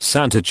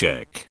Santa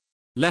check.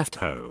 Left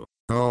ho.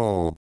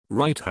 Oh.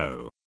 Right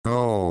ho.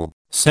 Oh.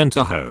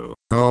 Center ho.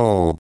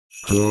 Oh.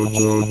 Go,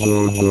 go,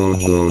 go, go,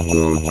 go,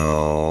 go,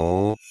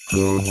 go.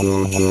 Go,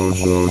 go, go,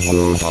 go,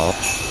 go, go.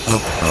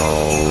 Up,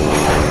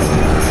 oh.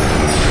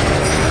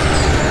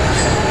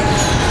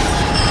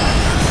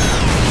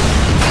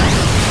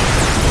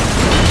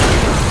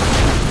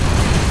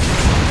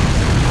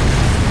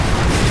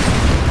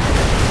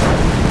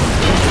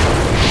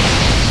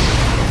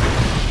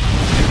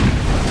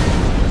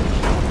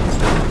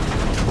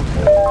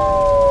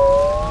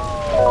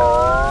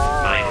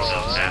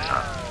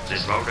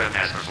 This program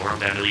has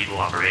performed an illegal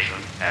operation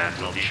and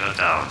will be shut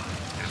down.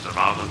 If the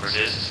problem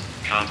persists,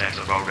 contact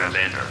the program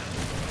vendor.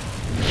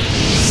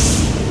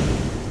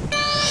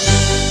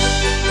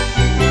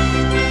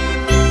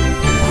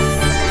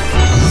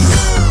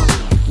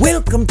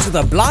 Welcome to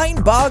the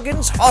Blind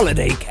Bargains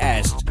Holiday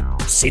Cast.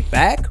 Sit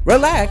back,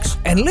 relax,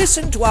 and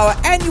listen to our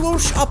annual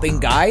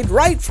shopping guide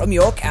right from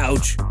your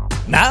couch.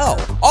 Now,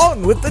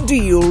 on with the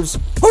deals.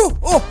 Ho,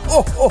 ho,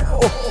 ho, ho,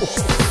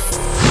 ho.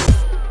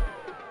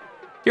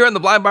 Here on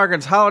the Blind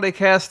Bargains Holiday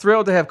Cast,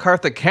 thrilled to have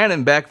Karthik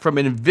Cannon back from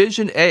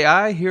Envision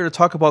AI here to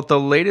talk about the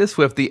latest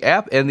with the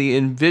app and the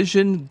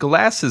Envision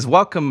glasses.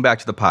 Welcome back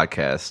to the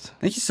podcast.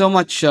 Thank you so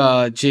much,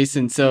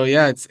 Jason. So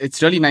yeah,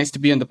 it's really nice to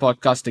be on the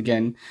podcast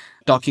again,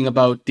 talking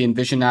about the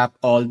Envision app,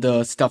 all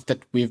the stuff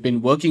that we've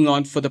been working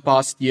on for the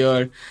past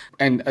year,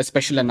 and a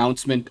special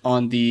announcement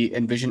on the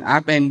Envision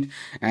app end,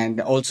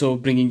 and also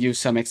bringing you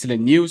some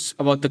excellent news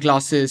about the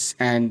glasses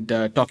and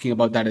talking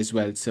about that as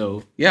well.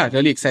 So yeah,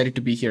 really excited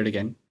to be here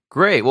again.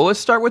 Great. Well, let's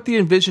start with the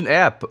Envision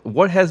app.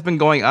 What has been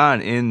going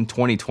on in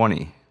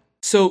 2020?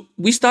 So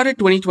we started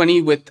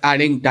 2020 with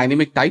adding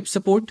dynamic type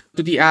support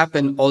to the app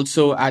and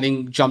also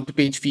adding jump to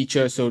page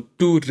features. So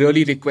two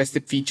really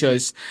requested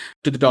features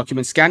to the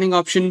document scanning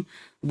option.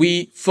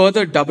 We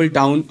further doubled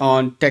down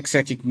on text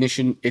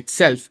recognition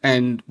itself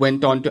and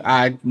went on to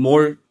add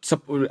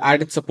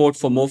added support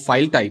for more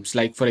file types,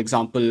 like, for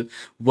example,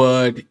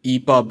 Word,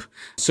 EPUB.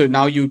 So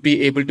now you'd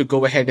be able to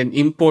go ahead and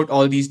import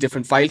all these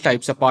different file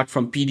types apart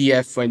from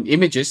PDF and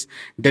images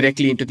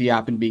directly into the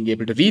app and being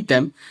able to read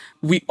them.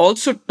 We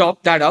also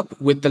topped that up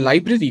with the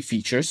library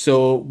feature.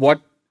 So what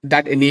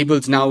that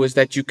enables now is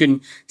that you can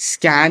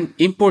scan,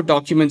 import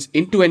documents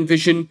into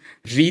Envision,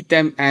 read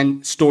them,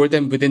 and store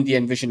them within the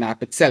Envision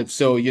app itself.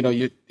 So,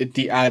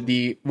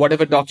 the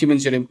whatever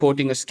documents you're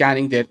importing or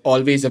scanning, they're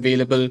always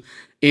available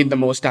in the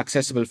most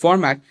accessible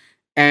format.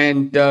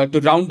 And to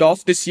round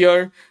off this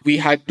year, we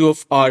had two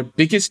of our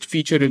biggest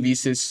feature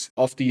releases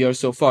of the year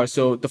so far.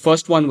 So the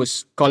first one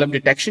was column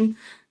detection.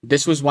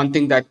 This was one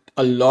thing that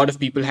a lot of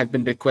people had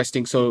been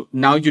requesting. So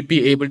now you'd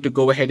be able to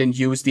go ahead and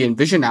use the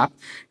Envision app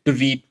to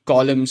read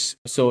columns.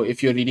 So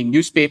if you're reading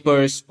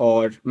newspapers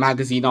or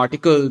magazine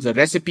articles or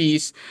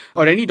recipes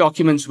or any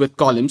documents with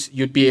columns,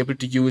 you'd be able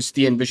to use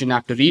the Envision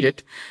app to read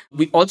it.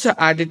 We also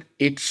added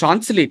a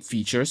translate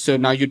feature. So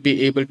now you'd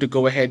be able to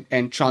go ahead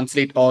and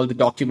translate all the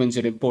documents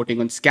you're importing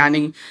on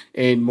scanning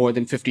in more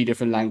than 50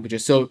 different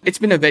languages. So it's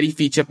been a very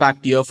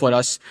feature-packed year for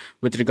us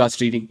with regards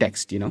to reading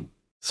text,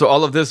 So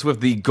all of this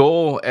with the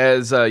goal,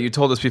 as you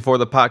told us before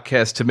the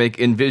podcast, to make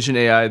Envision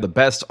AI the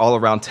best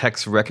all-around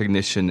text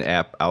recognition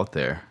app out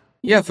there.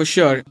 Yeah, for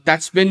sure.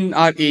 That's been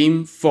our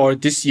aim for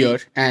this year.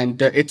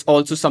 And it's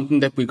also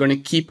something that we're going to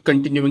keep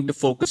continuing to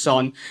focus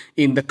on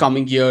in the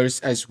coming years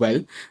as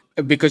well.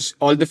 Because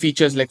all the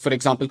features, like, for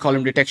example,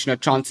 column detection or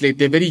translate,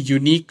 they're very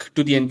unique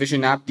to the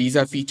Envision app. These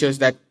are features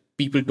that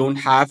people don't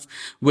have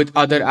with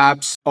other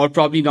apps, or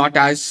probably not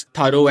as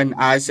thorough and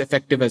as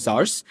effective as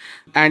ours.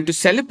 And to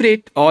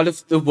celebrate all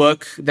of the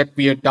work that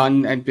we have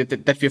done and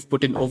that we've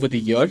put in over the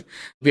year,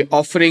 we're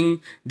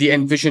offering the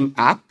Envision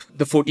app,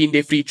 the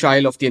 14-day free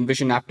trial of the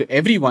Envision app to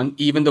everyone,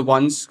 even the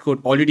ones who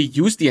had already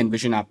used the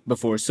Envision app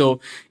before. So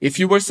if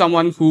you were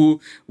someone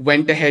who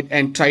went ahead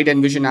and tried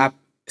Envision app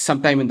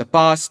sometime in the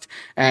past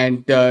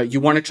and you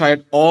want to try out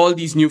all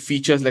these new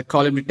features like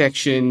column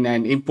detection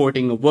and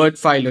importing a Word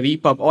file or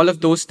EPUB, all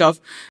of those stuff,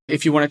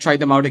 if you want to try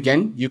them out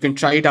again, you can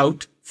try it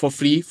out for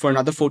free for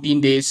another 14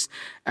 days.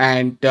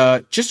 And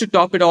just to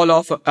top it all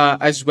off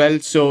as well,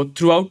 so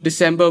throughout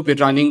December, we're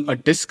running a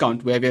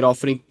discount where we're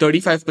offering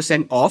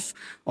 35% off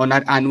on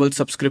our annual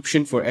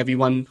subscription for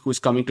everyone who's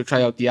coming to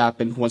try out the app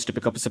and who wants to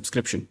pick up a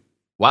subscription.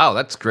 Wow,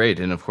 that's great.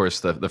 And of course,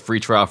 the free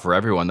trial for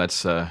everyone.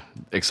 That's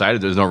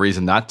excited. There's no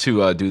reason not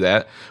to do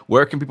that.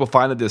 Where can people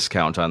find the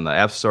discount? On the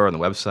App Store, on the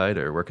website,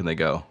 or where can they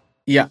go?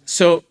 Yeah,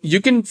 so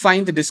you can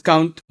find the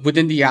discount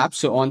within the app.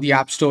 So on the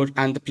App Store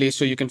and the Play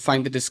Store, you can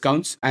find the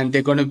discounts. And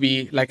they're going to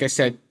be, like I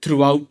said,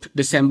 throughout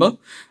December.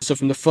 So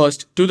from the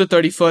 1st to the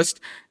 31st.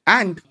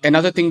 And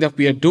another thing that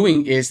we are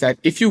doing is that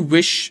if you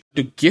wish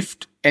to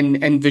gift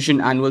an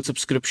Envision annual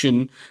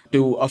subscription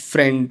to a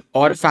friend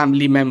or a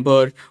family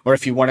member, or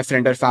if you want a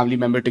friend or family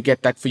member to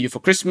get that for you for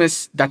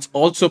Christmas, that's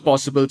also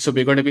possible. So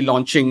we're going to be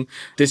launching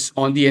this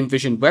on the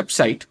Envision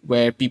website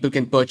where people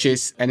can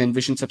purchase an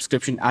Envision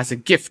subscription as a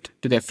gift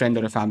to their friend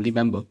or a family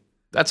member.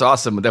 That's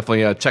awesome. We'll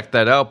definitely check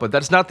that out. But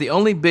that's not the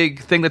only big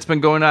thing that's been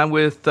going on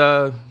with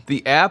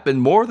the app, and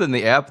more than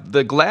the app,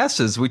 the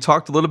glasses. We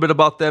talked a little bit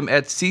about them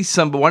at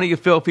CSUN, but why don't you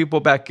fill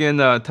people back in?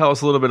 Tell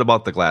us a little bit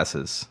about the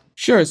glasses.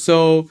 Sure.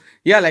 So,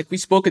 yeah, like we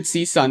spoke at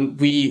CSUN,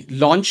 we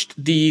launched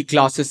the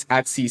glasses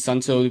at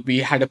CSUN. So we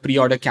had a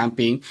pre-order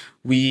campaign.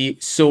 We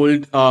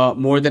sold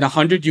more than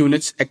 100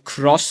 units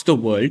across the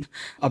world,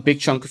 a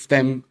big chunk of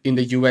them in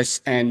the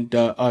US and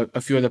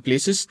a few other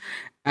places.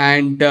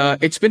 And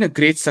it's been a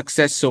great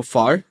success so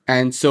far.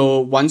 And so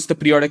once the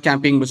pre-order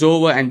campaign was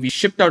over, and we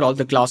shipped out all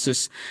the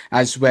glasses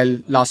as well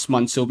last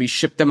month. So we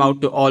shipped them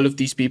out to all of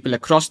these people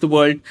across the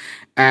world.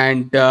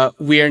 And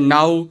we are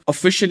now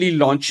officially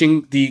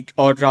launching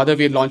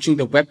we're launching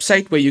the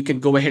website where you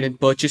can go ahead and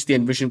purchase the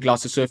Envision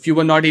glasses. So if you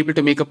were not able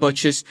to make a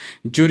purchase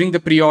during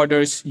the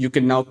pre-orders, you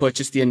can now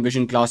purchase the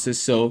Envision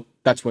glasses. So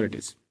that's what it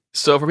is.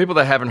 So for people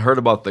that haven't heard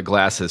about the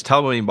glasses,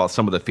 tell me about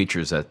some of the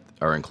features that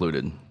are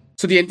included.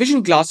 So the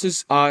Envision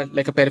glasses are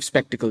like a pair of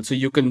spectacles. So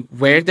you can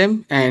wear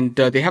them, and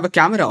they have a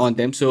camera on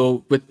them.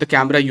 So with the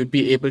camera, you'd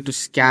be able to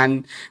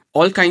scan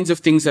all kinds of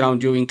things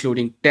around you,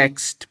 including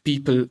text,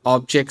 people,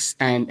 objects,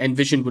 and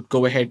Envision would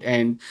go ahead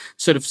and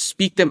sort of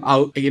speak them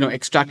out,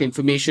 extract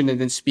information and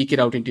then speak it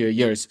out into your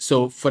ears.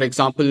 So for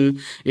example,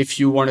 if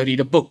you want to read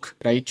a book,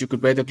 right, you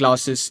could wear the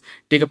glasses,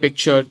 take a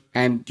picture,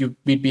 and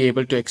we'd be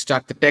able to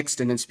extract the text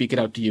and then speak it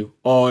out to you.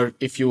 Or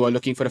if you are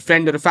looking for a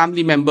friend or a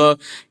family member,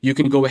 you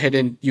can go ahead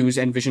and use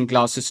Envision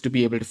glasses to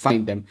be able to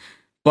find them.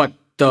 But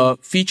the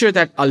feature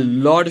that a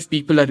lot of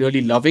people are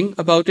really loving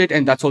about it,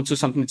 and that's also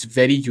something that's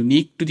very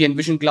unique to the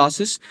Envision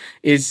glasses,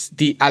 is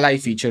the Ally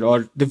feature,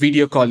 or the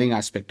video calling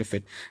aspect of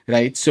it,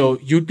 right? So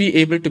you'd be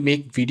able to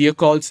make video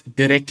calls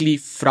directly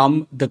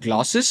from the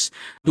glasses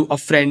to a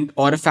friend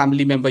or a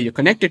family member you're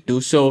connected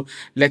to. So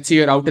let's say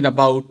you're out and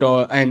about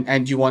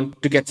and you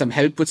want to get some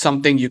help with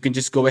something, you can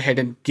just go ahead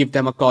and give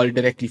them a call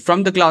directly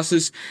from the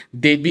glasses.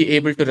 They'd be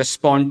able to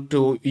respond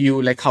to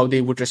you like how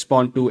they would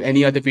respond to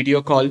any other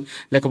video call,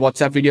 like a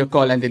WhatsApp video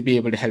call, and they'll be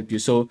able to help you.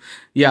 So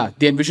yeah,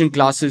 the Envision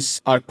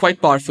glasses are quite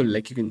powerful,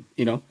 like you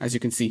can, as you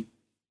can see.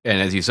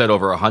 And as you said,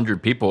 over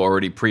 100 people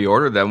already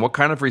pre-ordered them. What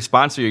kind of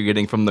response are you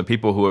getting from the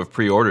people who have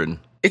pre-ordered?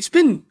 It's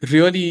been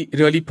really,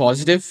 really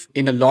positive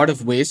in a lot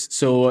of ways.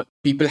 So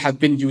people have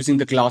been using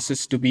the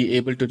glasses to be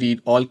able to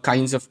read all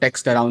kinds of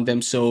text around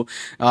them. So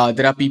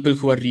there are people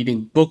who are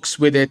reading books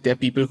with it. There are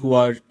people who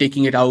are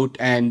taking it out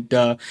and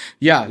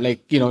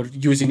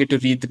using it to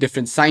read the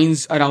different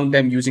signs around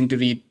them, using to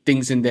read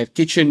things in their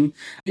kitchen.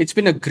 It's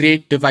been a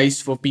great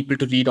device for people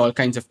to read all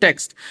kinds of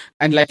text.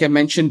 And like I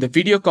mentioned, the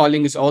video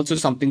calling is also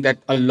something that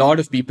a lot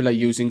of people are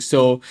using.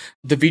 So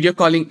the video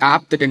calling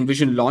app that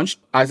Envision launched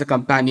as a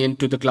companion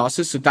to the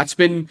glasses, so that's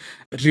been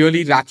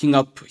really racking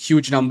up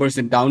huge numbers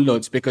in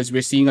downloads, because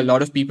we're seeing a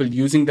lot of people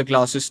using the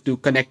glasses to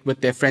connect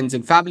with their friends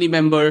and family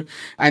member,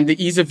 and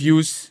the ease of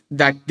use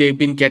that they've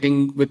been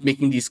getting with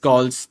making these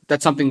calls,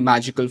 that's something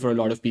magical for a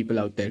lot of people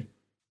out there.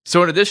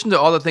 So in addition to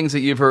all the things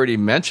that you've already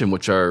mentioned,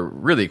 which are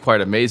really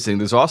quite amazing,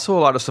 there's also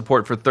a lot of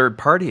support for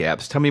third-party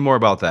apps. Tell me more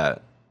about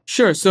that.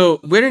 Sure. So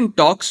we're in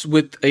talks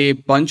with a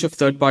bunch of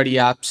third-party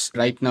apps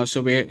right now.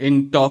 So we're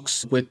in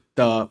talks we're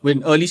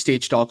in early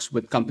stage talks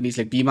with companies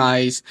like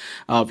BeamEyes.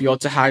 We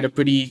also had a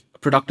pretty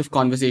productive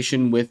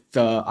conversation with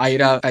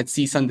Aira at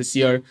CSUN this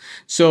year.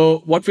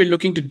 So what we're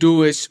looking to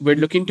do is we're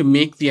looking to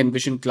make the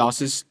Envision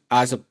glasses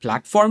as a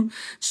platform,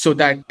 so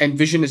that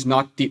Envision is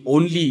not the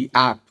only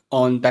app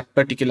on that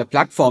particular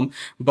platform,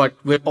 but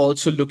we're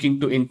also looking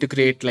to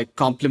integrate like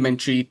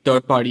complementary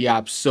third-party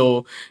apps.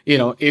 So,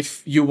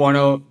 if you want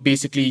to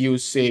basically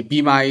use, say,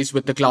 BeamEyes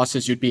with the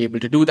glasses, you'd be able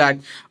to do that.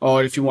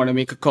 Or if you want to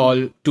make a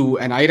call to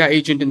an Aira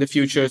agent in the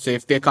future, so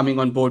if they're coming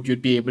on board,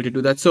 you'd be able to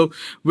do that. So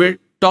we're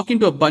talking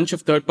to a bunch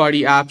of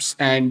third-party apps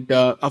and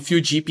a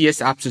few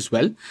GPS apps as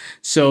well.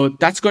 So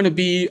that's going to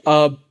be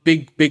a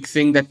big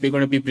thing that we're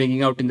going to be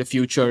bringing out in the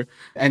future.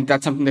 And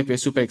that's something that we're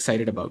super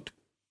excited about.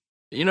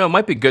 It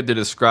might be good to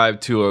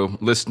describe to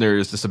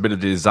listeners just a bit of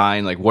the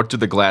design. Like, what do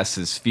the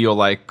glasses feel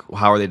like?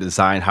 How are they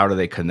designed? How do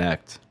they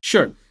connect?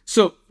 Sure.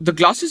 So the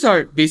glasses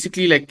are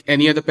basically like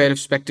any other pair of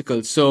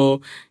spectacles.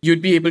 So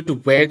you'd be able to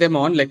wear them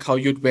on like how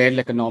you'd wear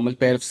like a normal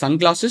pair of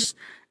sunglasses.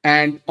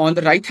 And on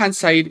the right-hand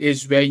side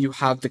is where you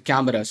have the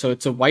camera. So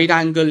it's a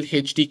wide-angle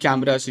HD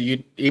camera. So you're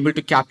able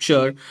to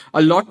capture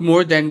a lot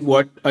more than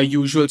what a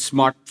usual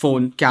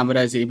smartphone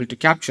camera is able to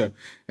capture,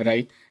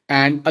 right?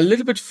 And a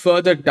little bit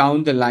further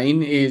down the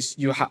line is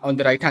on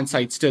the right-hand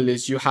side still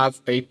is you have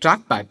a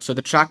trackpad. So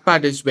the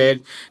trackpad is where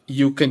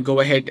you can go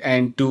ahead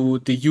and do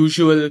the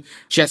usual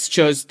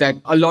gestures that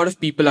a lot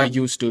of people are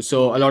used to.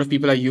 So a lot of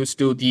people are used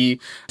to the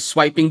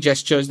swiping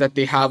gestures that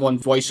they have on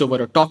VoiceOver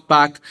or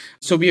TalkBack.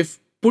 So we have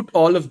put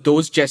all of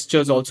those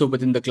gestures also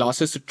within the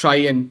glasses to try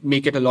and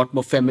make it a lot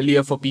more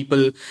familiar for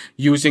people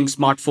using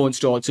smartphones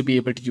to also be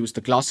able to use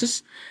the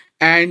glasses.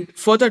 And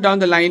further down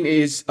the line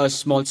is a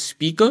small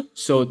speaker.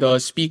 So the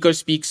speaker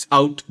speaks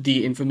out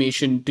the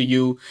information to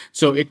you.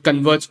 So it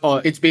converts,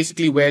 or it's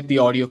basically where the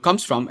audio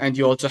comes from. And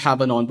you also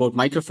have an onboard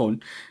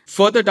microphone.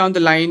 Further down the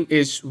line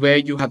is where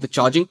you have the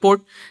charging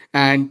port,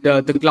 and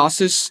the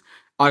glasses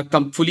are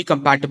fully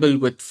compatible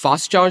with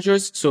fast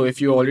chargers. So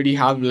if you already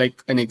have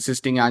like an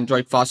existing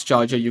Android fast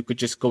charger, you could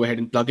just go ahead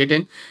and plug it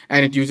in,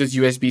 and it uses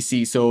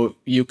USB-C. So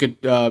you could,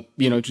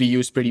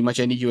 reuse pretty much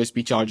any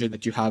USB charger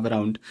that you have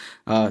around.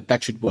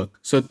 That should work.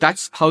 So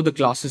that's how the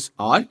glasses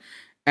are.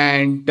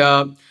 And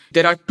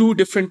there are two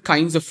different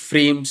kinds of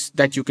frames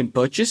that you can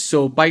purchase.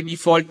 So by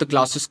default, the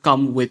glasses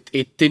come with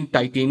a thin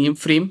titanium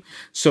frame.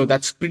 So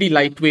that's pretty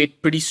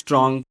lightweight, pretty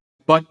strong.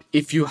 But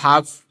if you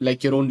have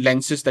like your own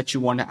lenses that you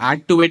want to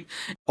add to it,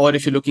 or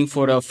if you're looking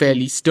for a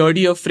fairly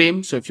sturdier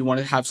frame, so if you want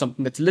to have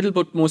something that's a little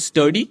bit more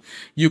sturdy,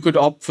 you could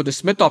opt for the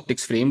Smith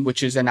Optics frame,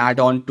 which is an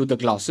add-on to the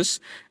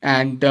glasses.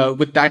 And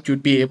with that,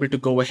 you'd be able to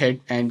go ahead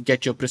and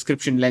get your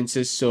prescription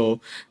lenses so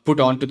put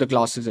onto the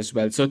glasses as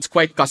well. So it's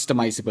quite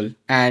customizable.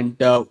 And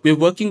we're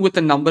working with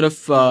a number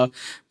of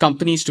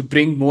companies to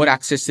bring more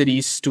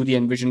accessories to the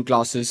Envision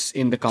glasses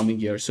in the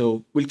coming year.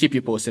 So we'll keep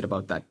you posted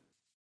about that.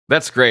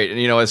 That's great. And,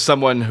 as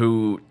someone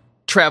who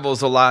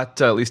travels a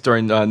lot, at least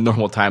during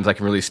normal times, I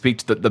can really speak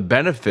to the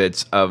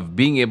benefits of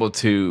being able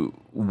to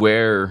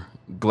wear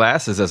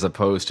glasses as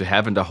opposed to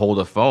having to hold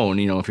a phone,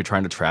 if you're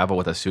trying to travel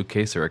with a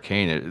suitcase or a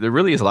cane. There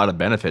really is a lot of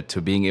benefit to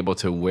being able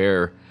to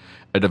wear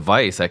a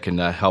device that can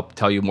help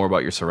tell you more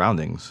about your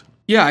surroundings.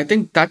 Yeah, I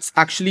think that's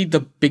actually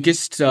the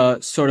biggest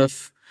sort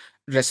of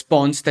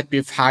response that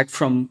we've had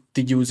from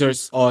the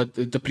users or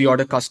the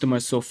pre-order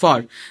customers so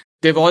far.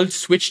 They've all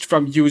switched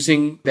from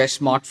using their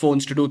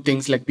smartphones to do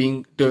things like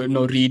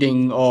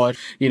reading or,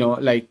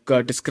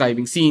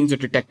 describing scenes or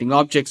detecting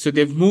objects. So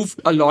they've moved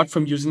a lot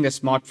from using their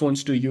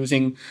smartphones to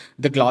using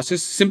the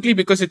glasses, simply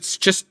because it's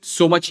just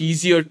so much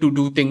easier to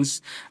do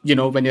things,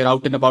 when you're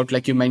out and about,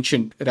 like you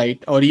mentioned,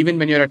 right? Or even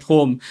when you're at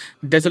home,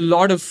 there's a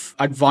lot of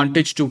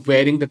advantage to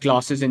wearing the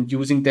glasses and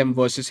using them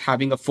versus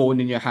having a phone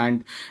in your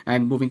hand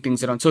and moving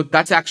things around. So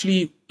that's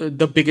actually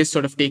the biggest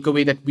sort of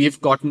takeaway that we've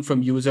gotten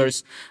from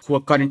users who are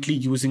currently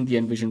using the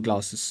Envision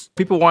glasses.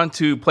 People want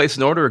to place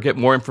an order or get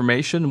more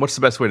information. What's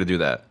the best way to do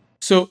that?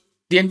 So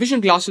the Envision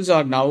glasses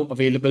are now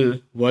available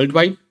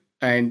worldwide,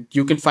 and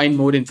you can find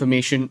more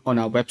information on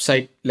our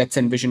website,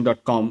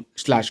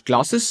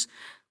 letsenvision.com/glasses.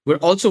 We're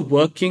also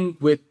working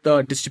with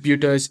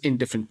distributors in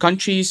different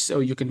countries. So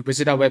you can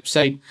visit our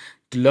website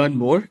to learn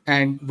more.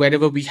 And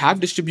wherever we have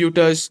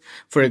distributors,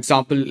 for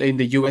example, in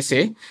the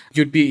USA,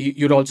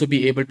 you'd also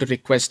be able to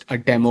request a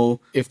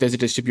demo if there's a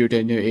distributor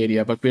in your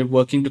area. But we're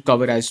working to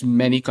cover as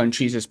many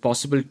countries as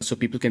possible so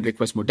people can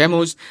request more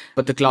demos.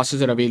 But the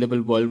glasses are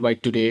available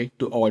worldwide today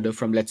to order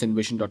from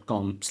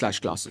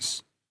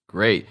letsenvision.com/glasses.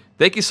 Great.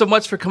 Thank you so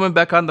much for coming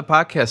back on the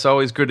podcast.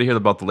 Always good to hear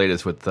about the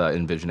latest with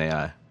Envision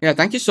AI. Yeah,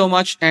 thank you so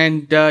much.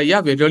 And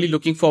we're really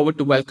looking forward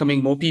to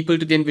welcoming more people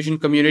to the Envision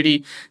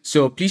community.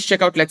 So please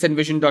check out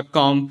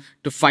letsenvision.com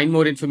to find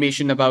more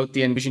information about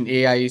the Envision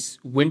AI's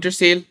winter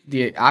sale,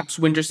 the app's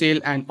winter sale,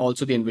 and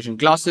also the Envision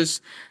glasses.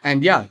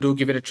 And do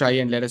give it a try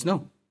and let us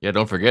know. Yeah,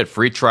 don't forget,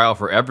 free trial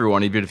for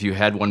everyone, even if you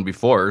had one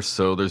before.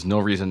 So there's no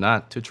reason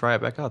not to try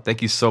it back out.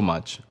 Thank you so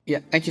much.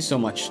 Yeah, thank you so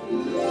much.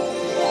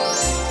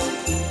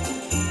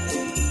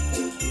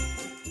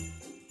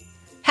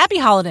 Happy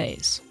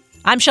holidays.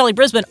 I'm Shelley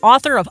Brisbane,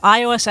 author of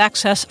iOS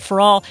Access for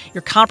All,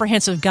 your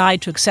comprehensive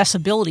guide to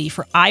accessibility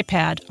for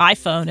iPad,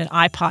 iPhone, and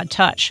iPod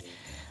Touch.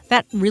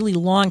 That really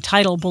long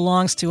title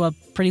belongs to a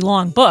pretty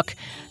long book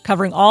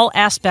covering all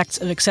aspects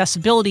of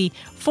accessibility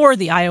for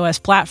the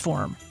iOS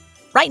platform.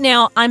 Right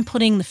now, I'm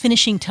putting the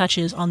finishing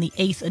touches on the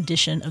 8th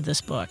edition of this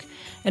book.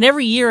 And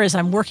every year as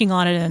I'm working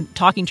on it and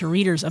talking to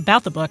readers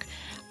about the book,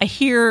 I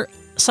hear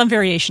some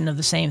variation of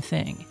the same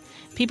thing.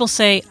 People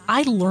say,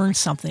 I learned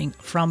something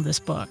from this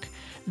book.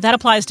 That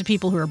applies to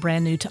people who are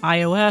brand new to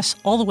iOS,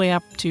 all the way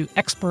up to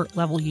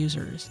expert-level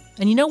users.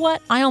 And you know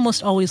what? I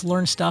almost always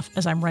learn stuff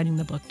as I'm writing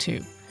the book,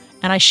 too.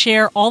 And I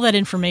share all that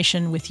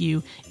information with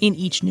you in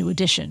each new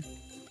edition.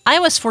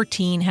 iOS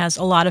 14 has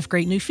a lot of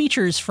great new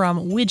features,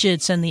 from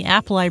widgets and the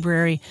app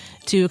library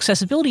to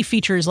accessibility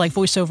features like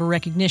voiceover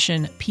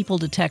recognition, people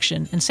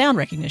detection, and sound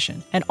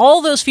recognition. And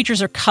all those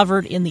features are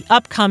covered in the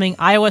upcoming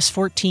iOS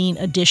 14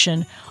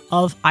 edition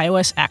of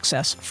iOS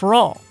Access for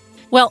All.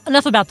 Well,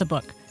 enough about the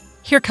book.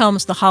 Here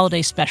comes the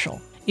holiday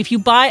special. If you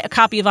buy a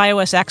copy of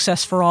iOS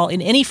Access for All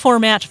in any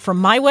format from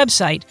my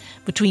website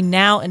between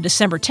now and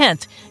December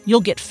 10th,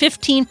 you'll get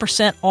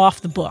 15%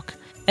 off the book.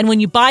 And when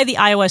you buy the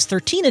iOS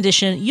 13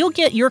 edition, you'll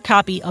get your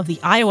copy of the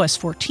iOS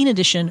 14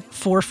 edition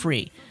for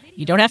free.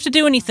 You don't have to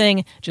do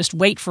anything. Just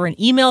wait for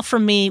an email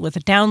from me with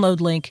a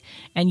download link,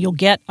 and you'll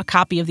get a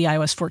copy of the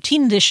iOS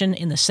 14 edition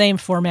in the same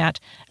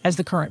format as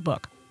the current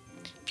book.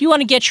 If If you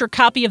want to get your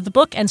copy of the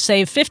book and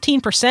save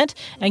 15%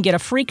 and get a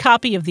free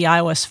copy of the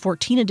iOS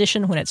 14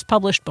 edition when it's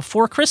published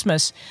before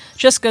Christmas,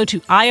 just go to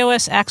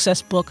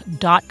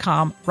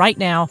iosaccessbook.com right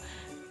now,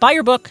 buy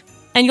your book,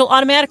 and you'll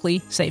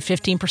automatically save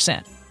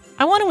 15%.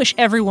 I want to wish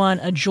everyone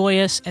a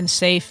joyous and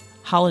safe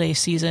holiday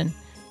season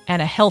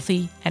and a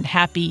healthy and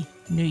happy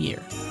New Year.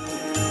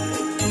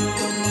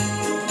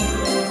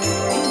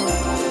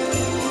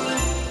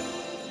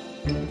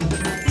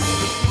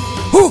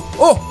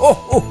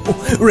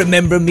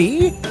 Remember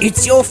me?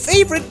 It's your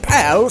favorite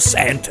pal,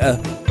 Santa.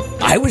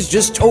 I was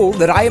just told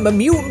that I am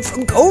immune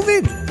from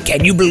COVID.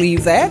 Can you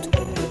believe that?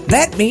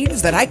 That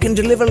means that I can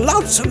deliver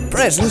lots of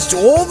presents to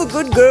all the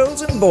good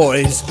girls and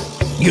boys.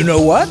 You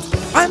know what?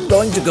 I'm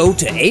going to go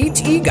to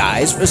AT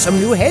Guys for some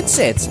new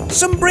headsets,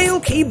 some Braille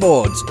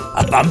keyboards,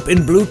 a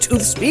bumpin'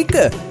 Bluetooth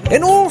speaker,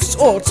 and all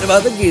sorts of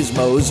other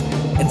gizmos.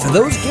 And for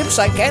those gifts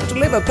I can't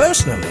deliver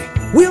personally,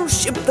 we'll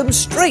ship them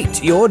straight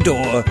to your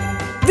door.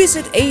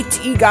 Visit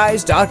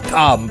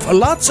atguys.com for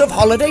lots of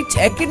holiday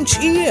tech and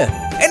cheer.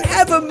 And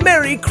have a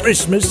Merry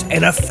Christmas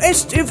and a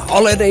festive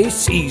holiday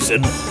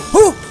season.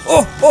 Ho,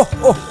 ho, ho,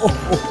 ho, ho,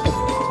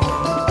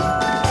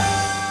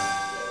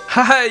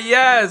 ho.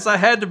 Yes, I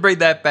had to bring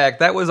that back.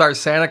 That was our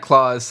Santa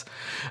Claus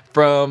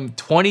from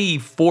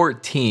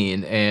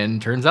 2014.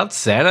 And turns out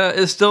Santa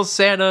is still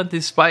Santa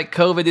despite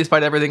COVID,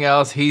 despite everything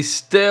else. He's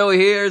still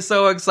here.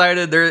 So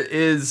excited. There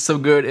is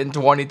some good in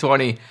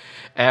 2020.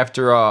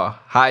 After all,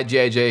 hi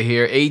JJ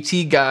here.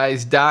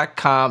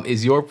 atguys.com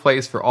is your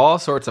place for all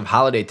sorts of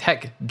holiday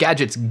tech,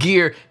 gadgets,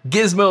 gear,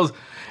 gizmos,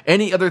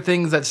 any other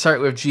things that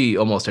start with G.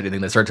 Almost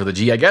anything that starts with a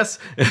G, I guess.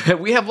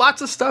 We have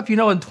lots of stuff. In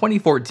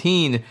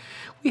 2014,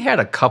 we had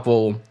a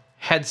couple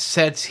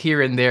headsets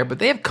here and there, but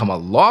they have come a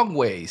long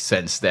way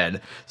since then.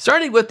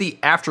 Starting with the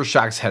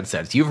Aftershokz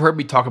headsets. You've heard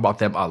me talk about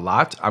them a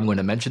lot. I'm going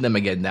to mention them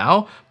again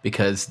now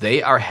because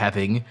they are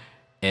having,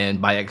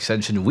 and by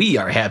extension, we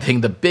are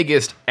having the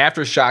biggest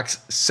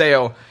Aftershokz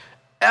sale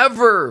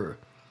ever.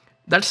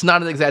 That's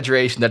not an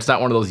exaggeration. That's not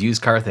one of those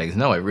used car things.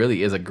 No, it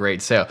really is a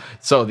great sale.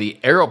 So the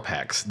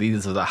Aeropex,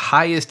 these are the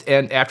highest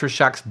end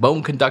Aftershokz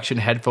bone conduction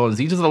headphones.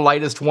 These are the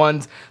lightest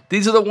ones.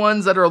 These are the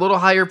ones that are a little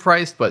higher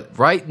priced, but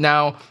right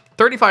now,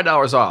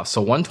 $35 off.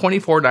 So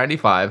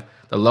 $124.95,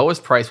 the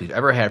lowest price we've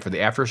ever had for the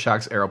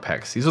Aftershokz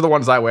Aeropex. These are the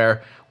ones I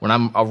wear when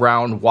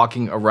I'm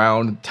walking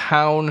around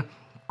town.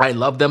 I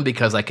love them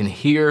because I can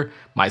hear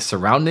my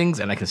surroundings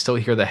and I can still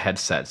hear the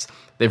headsets.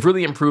 They've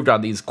really improved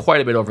on these quite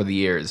a bit over the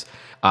years.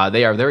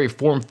 They are very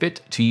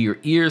form-fit to your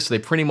ears, so they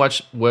pretty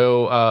much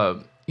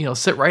will,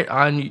 sit right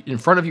on in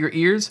front of your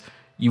ears.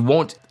 You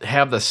won't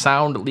have the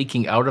sound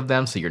leaking out of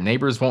them, so your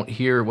neighbors won't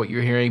hear what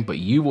you're hearing, but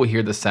you will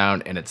hear the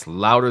sound, and it's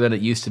louder than it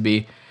used to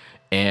be,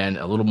 and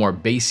a little more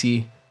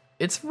bassy.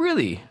 It's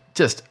really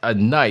just a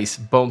nice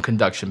bone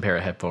conduction pair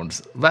of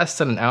headphones. Less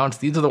than an ounce.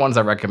 These are the ones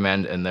I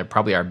recommend, and they're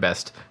probably our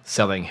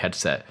best-selling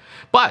headset.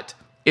 But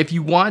if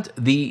you want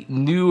the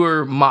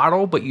newer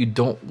model, but you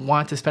don't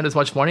want to spend as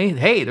much money,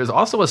 hey, there's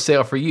also a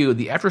sale for you.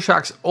 The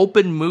Aftershokz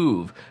Open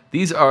Move.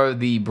 These are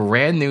the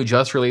brand new,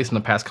 just released in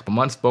the past couple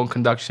months, bone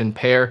conduction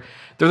pair.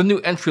 They're the new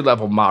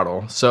entry-level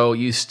model, so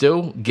you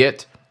still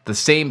get the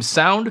same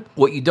sound.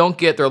 What you don't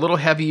get, they're a little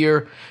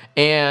heavier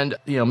and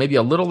maybe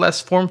a little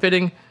less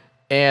form-fitting,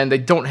 and they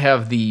don't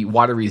have the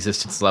water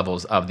resistance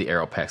levels of the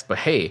Aeropex. But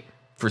hey,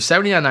 for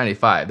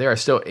 $79.95, they are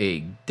still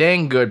a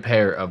dang good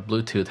pair of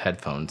Bluetooth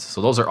headphones.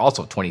 So those are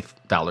also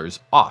 $20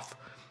 off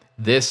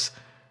this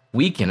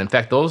weekend. In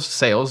fact, those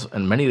sales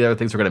and many of the other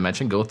things we're going to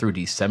mention go through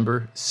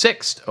December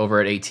 6th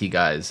over at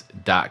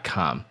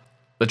atguys.com.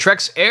 The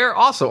Trex Air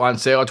also on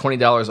sale,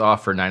 $20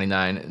 off for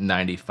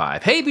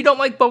 $99.95. Hey, if you don't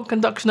like bone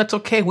conduction, that's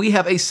okay. We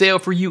have a sale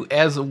for you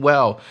as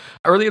well.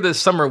 Earlier this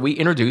summer, we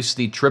introduced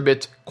the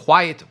Tribit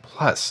Quiet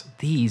Plus.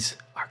 These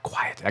are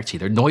quiet. Actually,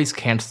 they're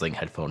noise-canceling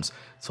headphones.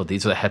 So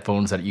these are the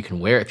headphones that you can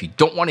wear if you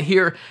don't want to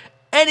hear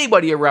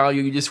anybody around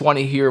you. You just want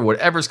to hear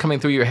whatever's coming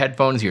through your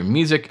headphones, your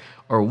music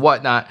or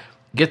whatnot.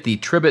 Get the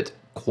Tribit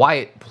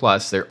Quiet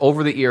Plus. They're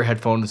over-the-ear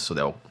headphones, so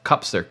they'll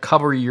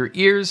cover your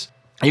ears.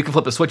 You can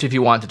flip the switch if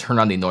you want to turn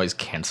on the noise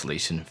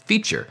cancellation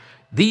feature.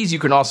 These you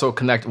can also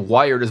connect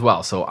wired as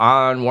well. So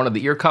on one of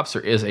the ear cups,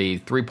 there is a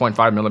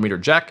 3.5 millimeter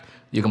jack.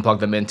 You can plug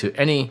them into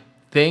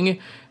anything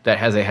that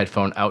has a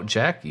headphone out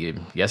jack.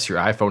 Yes, your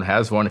iPhone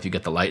has one. If you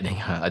get the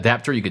Lightning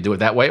adapter, you could do it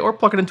that way, or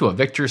plug it into a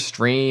Victor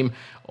Stream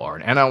or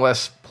an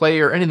NLS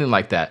player, anything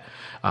like that.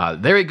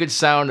 Very good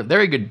sound,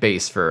 very good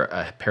bass for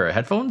a pair of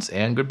headphones,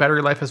 and good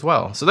battery life as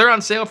well. So they're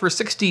on sale for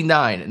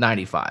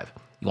 $69.95.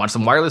 You want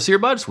some wireless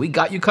earbuds? We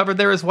got you covered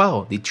there as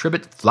well. The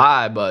Tribit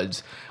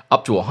FlyBuds,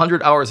 up to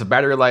 100 hours of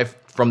battery life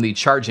from the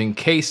charging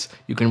case.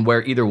 You can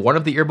wear either one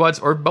of the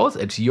earbuds or both.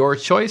 It's your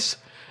choice.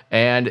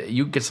 And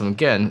you get some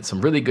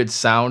really good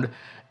sound.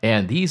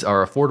 And these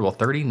are affordable,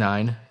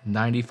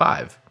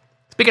 $39.95.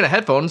 Speaking of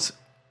headphones,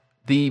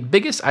 the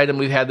biggest item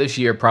we've had this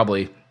year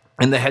probably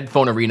in the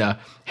headphone arena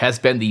has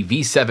been the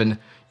V7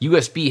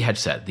 USB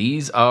headset.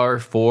 These are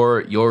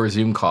for your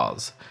Zoom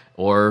calls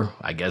or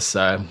I guess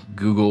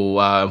Google,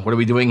 what are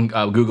we doing?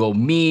 Google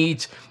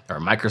Meet or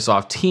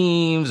Microsoft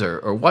Teams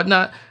or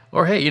whatnot.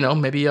 Or hey,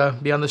 maybe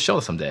be on the show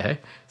someday, hey?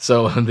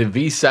 So the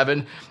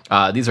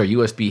V7, these are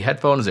USB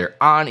headphones. They're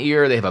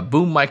on-ear. They have a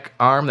boom mic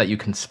arm that you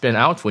can spin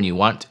out when you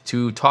want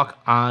to talk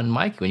on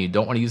mic. When you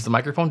don't want to use the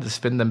microphone, just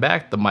spin them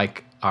back. The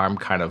mic arm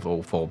kind of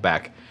will fold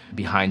back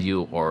behind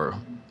you or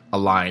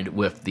aligned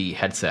with the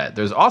headset.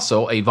 There's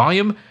also a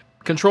volume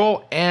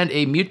control and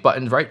a mute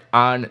button right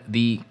on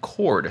the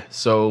cord.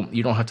 So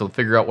you don't have to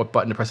figure out what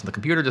button to press on the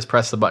computer. Just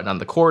press the button on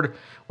the cord,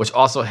 which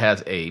also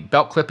has a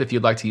belt clip if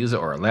you'd like to use it,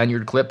 or a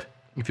lanyard clip,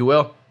 if you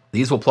will.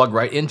 These will plug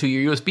right into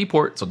your USB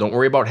port, so don't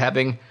worry about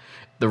having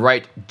the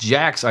right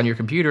jacks on your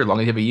computer. As long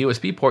as you have a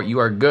USB port, you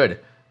are good.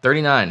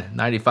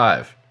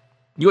 $39.95.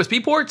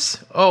 USB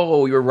ports?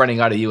 Oh, you're running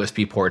out of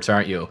USB ports,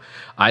 aren't you?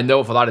 I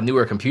know for a lot of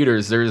newer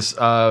computers, there's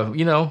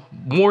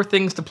more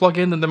things to plug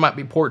in than there might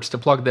be ports to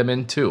plug them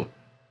into.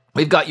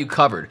 We've got you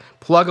covered.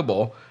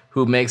 Pluggable,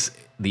 who makes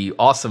the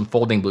awesome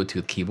folding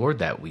Bluetooth keyboard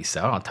that we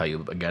sell, I'll tell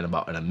you again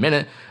about in a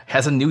minute,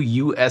 has a new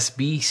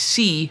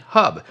USB-C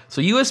hub.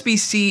 So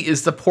USB-C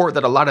is the port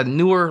that a lot of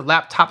newer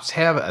laptops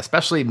have,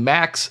 especially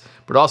Macs,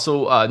 but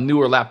also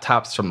newer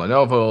laptops from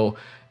Lenovo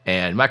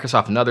and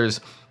Microsoft and others.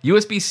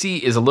 USB-C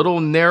is a little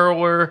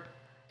narrower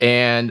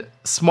and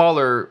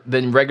smaller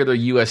than regular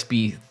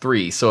USB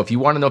 3. So if you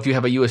want to know if you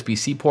have a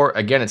USB-C port,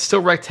 again, it's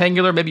still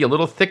rectangular, maybe a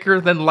little thicker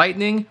than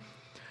Lightning.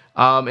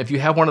 If you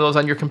have one of those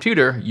on your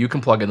computer, you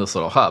can plug in this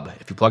little hub.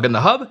 If you plug in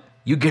the hub,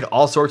 you get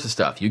all sorts of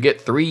stuff. You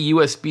get 3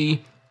 USB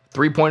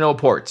 3.0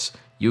 ports.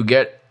 You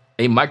get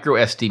a micro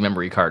SD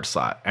memory card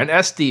slot, an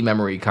SD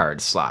memory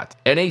card slot,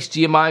 an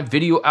HDMI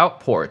video out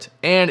port,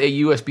 and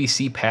a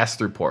USB-C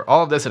pass-through port.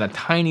 All of this in a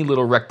tiny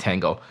little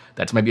rectangle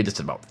that's maybe just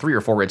about 3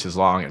 or 4 inches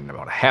long and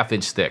about a ½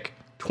 inch thick.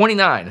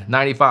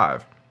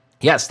 $29.95.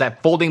 Yes,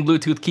 that folding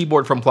Bluetooth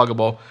keyboard from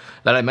Pluggable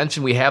that I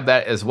mentioned, we have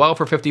that as well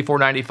for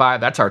 $54.95.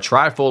 That's our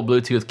tri-fold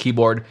Bluetooth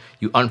keyboard.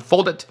 You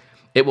unfold it,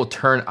 it will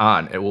turn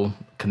on. It will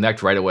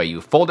connect right away. You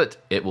fold it,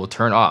 it will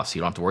turn off, so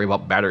you don't have to worry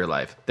about battery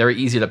life. Very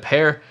easy to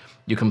pair.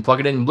 You can plug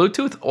it in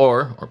Bluetooth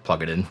or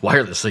plug it in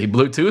wirelessly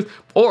Bluetooth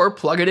or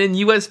plug it in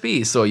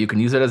USB, so you can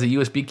use it as a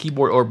USB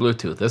keyboard or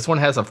Bluetooth. This one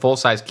has a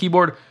full-size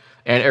keyboard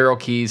and arrow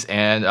keys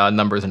and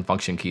numbers and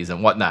function keys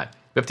and whatnot.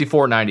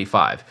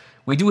 $54.95.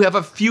 We do have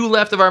a few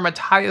left of our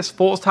Matias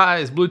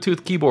full-size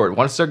Bluetooth keyboard.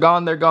 Once they're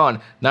gone, they're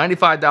gone.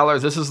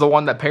 $95. This is the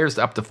one that pairs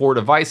up to 4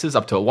 devices,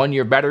 up to a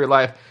 1-year battery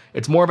life.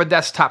 It's more of a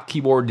desktop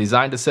keyboard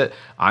designed to sit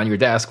on your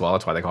desk. Well,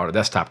 that's why they call it a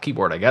desktop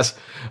keyboard, I guess.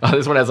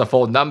 This one has a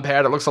full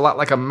numpad. It looks a lot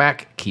like a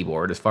Mac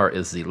keyboard as far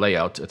as the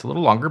layout. It's a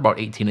little longer, about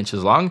 18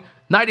 inches long.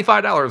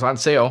 $95 on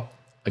sale,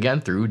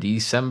 again, through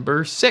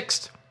December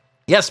 6th.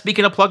 Yes,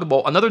 speaking of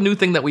Pluggable, another new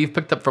thing that we've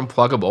picked up from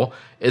Pluggable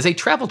is a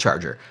travel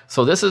charger.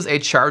 So this is a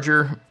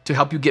charger to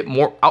help you get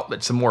more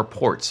outlets and more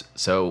ports.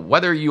 So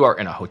whether you are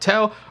in a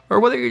hotel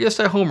or whether you're just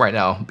at home right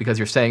now because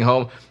you're staying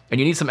home and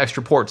you need some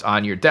extra ports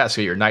on your desk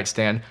or your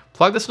nightstand,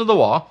 plug this into the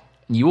wall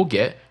and you will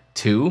get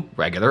 2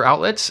 regular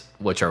outlets,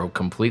 which are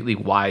completely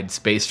wide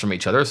spaced from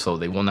each other so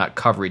they will not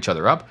cover each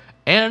other up,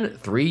 and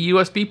 3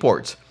 USB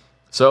ports.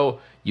 So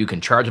you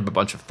can charge up a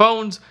bunch of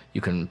phones, you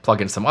can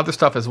plug in some other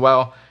stuff as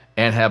well,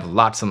 and have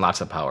lots and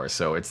lots of power.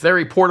 So it's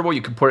very portable.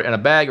 You can put it in a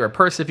bag or a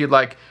purse if you'd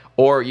like,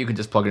 or you can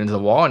just plug it into the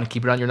wall and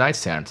keep it on your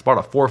nightstand. It's about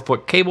a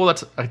 4-foot cable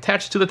that's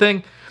attached to the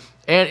thing,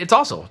 and it's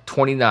also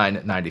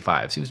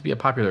 $29.95. Seems to be a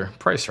popular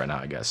price right now,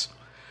 I guess.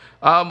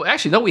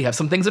 Actually, no, we have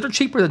some things that are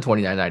cheaper than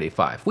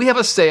 $29.95. We have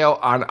a sale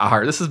on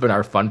this has been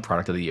our fun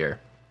product of the year,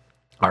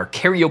 our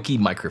karaoke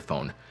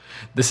microphone.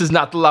 This is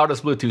not the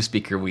loudest Bluetooth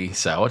speaker we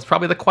sell. It's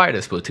probably the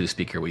quietest Bluetooth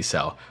speaker we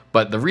sell.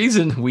 But the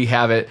reason we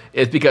have it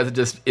is because it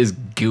just is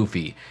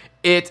goofy.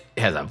 It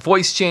has a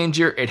voice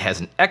changer. It has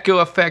an echo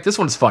effect. This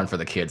one's fun for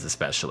the kids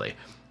especially.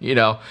 You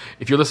know,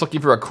 if you're just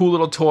looking for a cool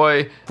little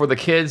toy for the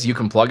kids, you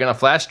can plug in a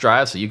flash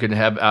drive so you can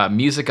have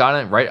music on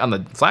it right on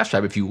the flash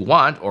drive if you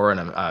want, or in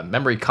a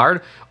memory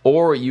card,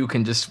 or you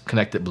can just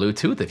connect it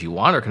Bluetooth if you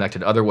want, or connect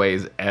it other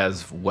ways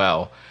as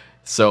well.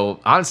 So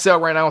on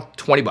sale right now,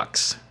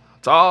 $20.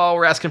 That's all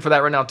we're asking for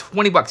that right now.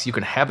 $20. You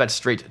can have that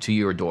straight to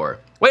your door.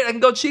 Wait, I can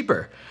go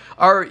cheaper.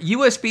 Our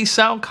USB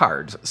sound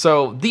cards.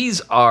 So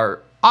these are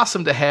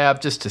awesome to have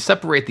just to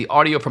separate the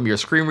audio from your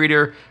screen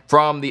reader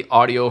from the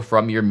audio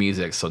from your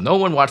music. So no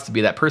one wants to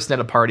be that person at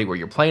a party where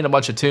you're playing a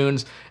bunch of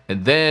tunes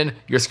and then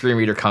your screen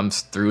reader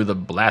comes through the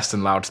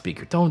blasting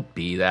loudspeaker. Don't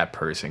be that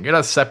person. Get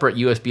a separate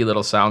USB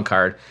little sound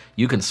card.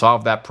 You can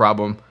solve that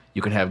problem.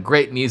 You can have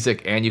great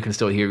music and you can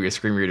still hear your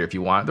screen reader if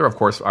you want. There, of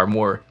course, are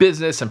more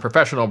business and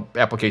professional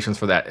applications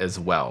for that as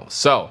well.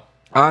 So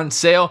on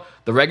sale,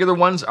 the regular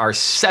ones are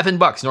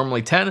 $7,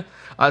 normally $10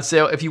 on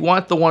sale. If you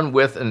want the one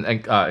with an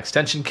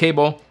extension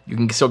cable, you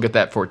can still get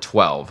that for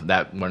 $12.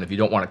 That one, if you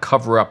don't want to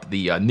cover up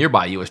the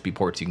nearby USB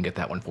ports, you can get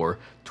that one for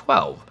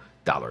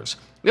 $12.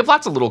 We have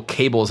lots of little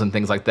cables and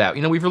things like that.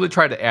 You know, we've really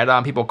tried to add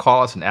on. People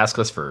call us and ask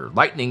us for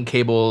lightning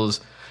cables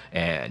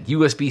and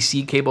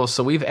USB-C cables,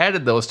 so we've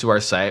added those to our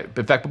site.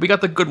 In fact, but we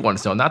got the good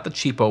ones, though, not the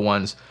cheapo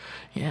ones.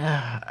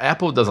 Yeah,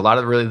 Apple does a lot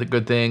of really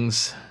good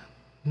things.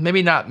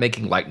 maybe not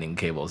making lightning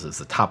cables is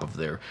the top of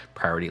their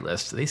priority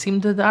list. They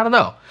seem to, I don't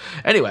know.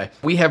 Anyway,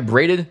 we have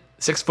braided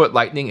 6-foot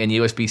lightning and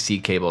USB-C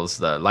cables.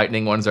 The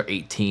lightning ones are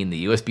 18,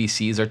 the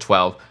USB-Cs are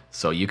 12.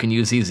 So you can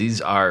use these.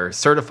 These are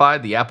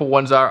certified. The Apple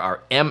ones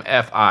are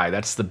MFI.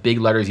 That's the big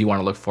letters you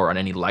want to look for on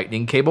any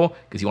lightning cable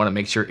because you want to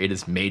make sure it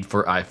is made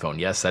for iPhone.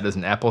 Yes, that is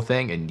an Apple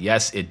thing, and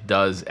yes, it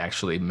does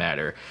actually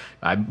matter.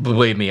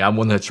 Believe me, I'm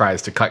one that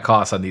tries to cut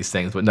costs on these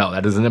things, but no,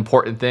 that is an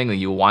important thing, and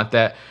you want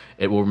that.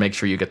 It will make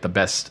sure you get the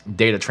best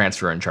data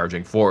transfer and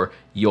charging for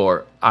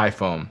your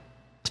iPhone.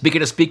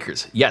 Speaking of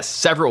speakers, yes,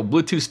 several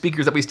Bluetooth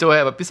speakers that we still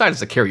have,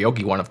 besides the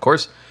karaoke one, of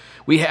course.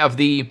 We have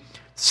the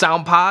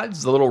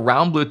SoundPods, the little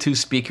round Bluetooth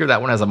speaker.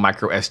 That one has a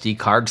micro SD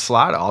card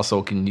slot.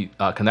 Also can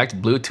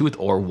connect Bluetooth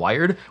or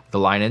wired with the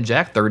line-in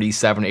jack.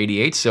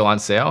 $37.88, still on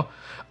sale.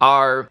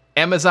 Our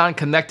Amazon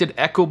connected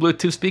Echo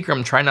Bluetooth speaker,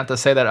 I'm trying not to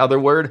say that other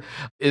word,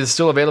 is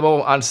still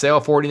available on sale,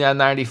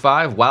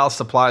 $49.95 while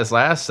supplies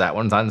last. That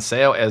one's on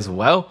sale as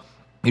well.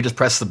 You just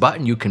press the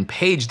button, you can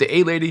page the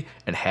A-Lady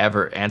and have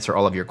her answer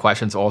all of your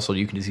questions. Also,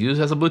 you can just use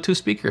it as a Bluetooth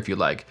speaker if you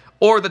like.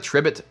 Or the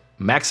Tribit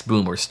Max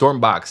Boom or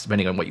Stormbox,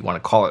 depending on what you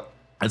want to call it.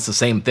 It's the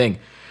same thing.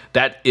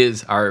 That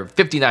is our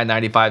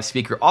 $59.95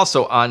 speaker,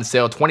 also on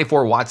sale,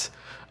 24 watts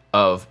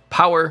of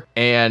power,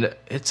 and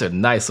it's a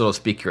nice little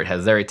speaker. It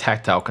has very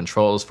tactile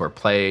controls for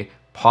play,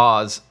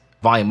 pause,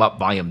 volume up,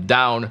 volume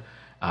down,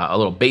 a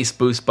little bass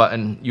boost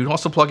button. You can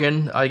also plug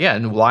in,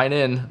 again, line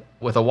in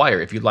with a wire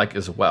if you'd like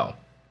as well.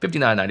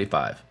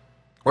 $59.95.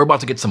 We're about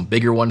to get some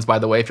bigger ones, by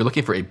the way. If you're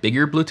looking for a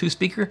bigger Bluetooth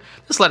speaker,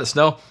 just let us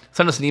know.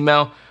 Send us an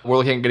email. We're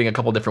looking at getting a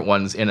couple different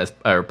ones in,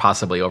 or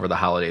possibly over the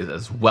holidays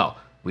as well.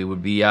 We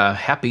would be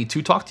happy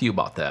to talk to you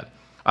about that.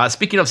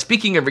 Speaking of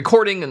speaking and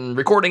recording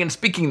and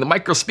speaking, the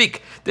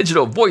MicroSpeak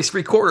digital voice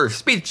recorder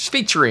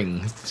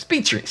featuring.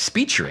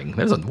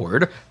 There's a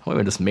word.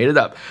 I just made it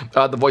up.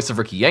 The voice of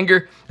Ricky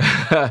Yenger.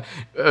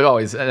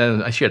 Always,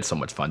 and she had so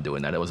much fun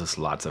doing that. It was just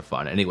lots of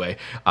fun. Anyway,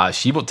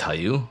 she will tell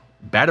you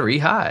battery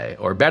high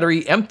or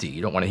battery empty.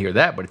 You don't want to hear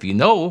that, but if you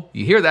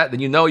hear that, then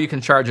you know you can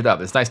charge it up.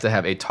 It's nice to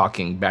have a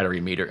talking battery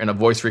meter in a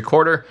voice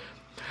recorder.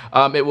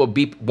 It will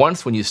beep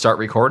once when you start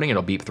recording.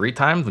 It'll beep 3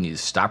 times when you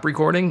stop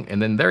recording.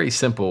 And then very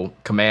simple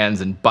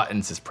commands and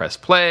buttons is press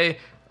play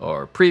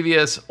or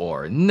previous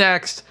or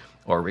next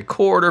or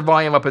record or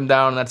volume up and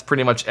down. That's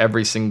pretty much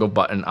every single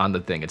button on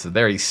the thing. It's a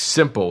very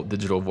simple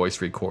digital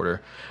voice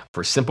recorder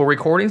for simple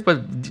recordings,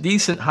 but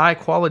decent high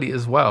quality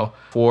as well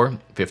for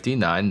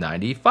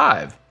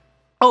 $59.95.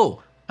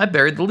 Oh, I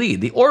buried the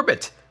lead. The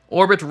Orbit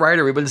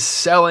Writer. We've been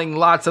selling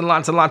lots and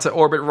lots and lots of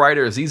Orbit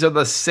Writers. These are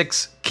the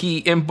 6-key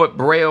input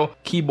Braille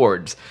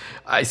keyboards.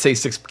 I say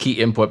 6-key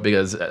input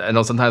because I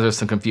know sometimes there's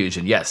some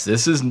confusion. Yes,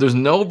 there's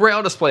no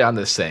Braille display on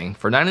this thing.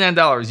 For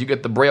 $99, you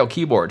get the Braille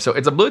keyboard. So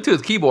it's a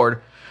Bluetooth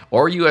keyboard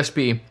or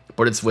USB,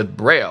 but it's with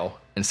Braille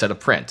instead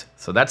of print.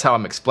 So that's how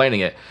I'm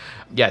explaining it.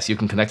 Yes, you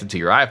can connect it to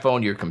your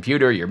iPhone, your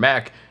computer, your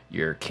Mac,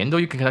 your Kindle.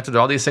 You can connect it to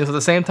all these things at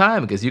the same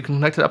time because you can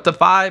connect it up to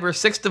 5 or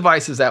 6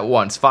 devices at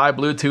once. 5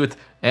 Bluetooth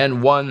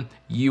and 1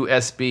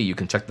 USB. You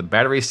can check the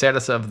battery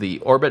status of the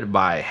Orbit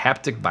by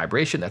haptic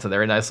vibration. That's a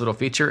very nice little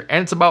feature.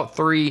 And it's about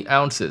 3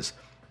 ounces.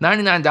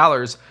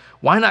 $99.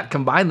 Why not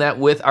combine that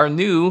with our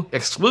new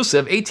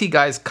exclusive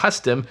ATGuys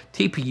custom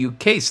TPU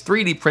case,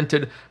 3D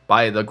printed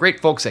by the great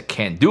folks at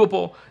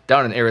CanDoable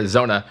down in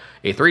Arizona.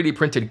 A 3D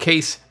printed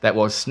case that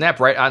will snap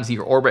right onto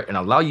your Orbit and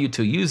allow you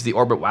to use the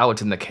Orbit while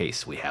it's in the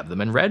case. We have them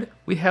in red.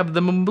 We have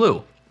them in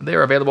blue. They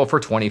are available for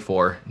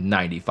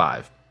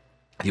 $24.95.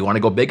 If you want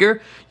to go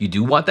bigger, you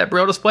do want that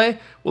Braille display,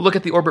 well, look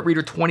at the Orbit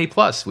Reader 20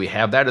 Plus. We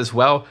have that as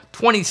well.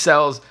 20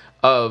 cells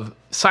of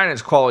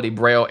signage quality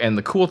Braille, and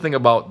the cool thing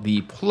about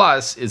the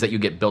Plus is that you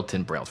get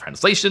built-in Braille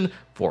translation,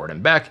 forward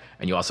and back,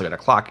 and you also get a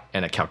clock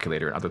and a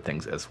calculator and other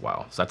things as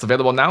well. So that's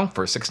available now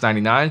for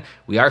 $6.99.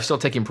 We are still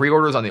taking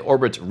pre-orders on the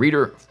Orbit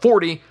Reader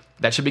 40.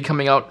 That should be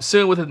coming out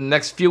soon within the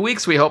next few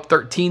weeks. We hope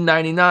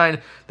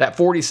 $13.99. That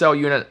 40-cell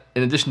unit,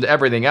 in addition to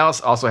everything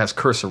else, also has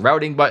cursor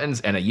routing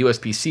buttons and a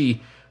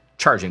USB-C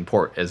charging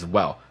port as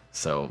well.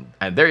 So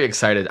I'm very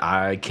excited.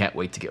 I can't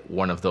wait to get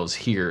one of those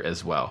here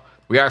as well.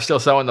 We are still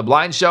selling the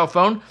Blind Shell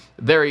phone.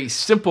 Very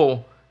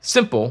simple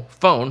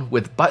phone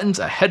with buttons,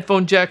 a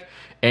headphone jack,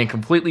 and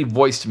completely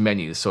voiced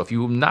menus. So if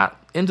you're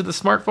not into the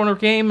smartphone or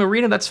game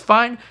arena, that's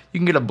fine. You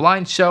can get a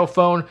Blind Shell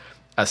phone,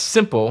 a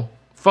simple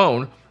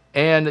phone,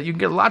 and you can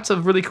get lots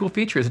of really cool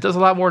features. It does a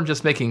lot more than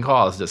just making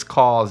calls, just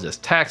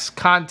text,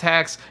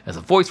 contacts, has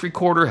a voice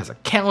recorder, has a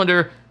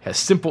calendar, has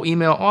simple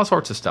email, all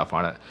sorts of stuff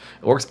on it.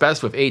 It works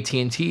best with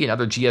AT&T and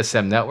other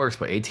GSM networks,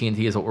 but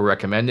AT&T is what we're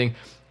recommending.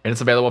 And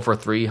it's available for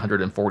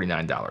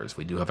 $349.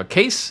 We do have a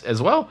case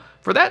as well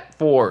for that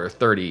for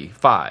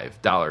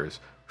 $35.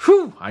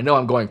 Whew, I know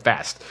I'm going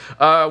fast.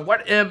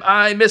 What am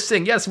I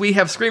missing? Yes, we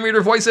have screen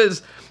reader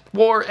voices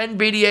for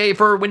NVDA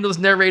for Windows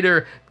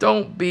Narrator.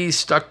 Don't be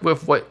stuck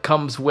with what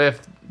comes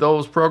with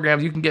those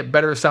programs. You can get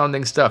better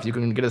sounding stuff. You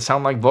can get a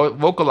Sound Like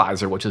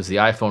Vocalizer, which is the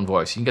iPhone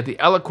voice. You can get the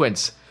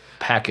Eloquence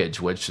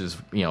package, which is,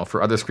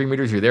 for other screen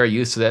readers, you're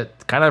used to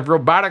that kind of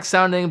robotic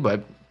sounding,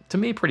 but to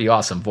me, pretty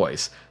awesome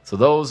voice. So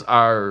those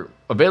are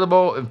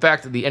available. In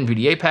fact, the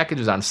NVDA package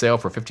is on sale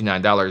for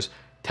 $59,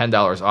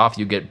 $10 off.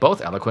 You get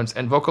both Eloquence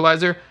and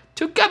Vocalizer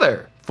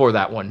together for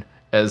that one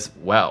as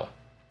well.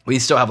 We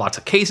still have lots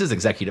of cases,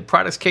 executive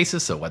products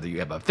cases, so whether you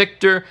have a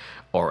Victor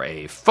or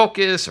a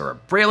Focus or a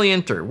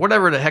Brilliant or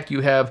whatever the heck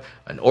you have,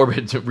 an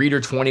Orbit Reader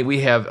 20,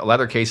 we have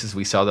leather cases.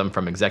 We sell them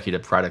from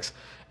executive products,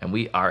 and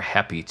we are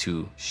happy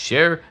to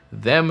share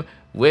them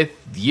with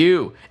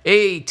you.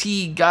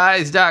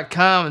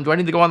 atguys.com. Do I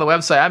need to go on the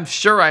website? I'm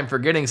sure I'm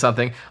forgetting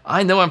something.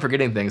 I know I'm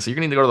forgetting things, so you're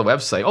going to need to go to the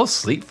website. Oh,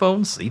 sleep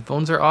phones. Sleep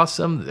phones are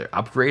awesome. They're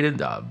upgraded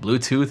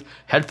Bluetooth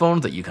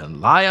headphones that you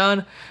can lie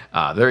on.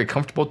 Very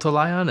comfortable to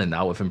lie on, and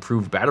now with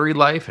improved battery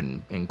life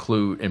and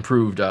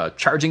improved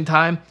charging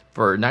time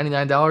for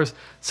 $99.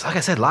 So like I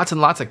said, lots and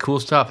lots of cool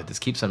stuff. It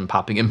just keeps on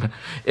popping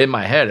in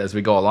my head as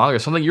we go along. Or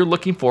something you're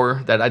looking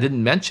for that I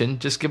didn't mention,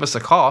 just give us a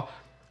call.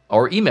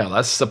 Or email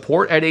us,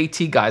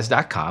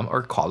 support@atguys.com,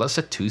 or call us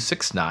at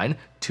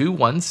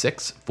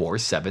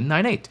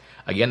 269-216-4798.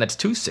 Again, that's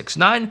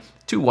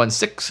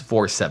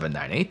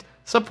 269-216-4798,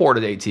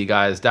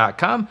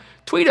 support@atguys.com.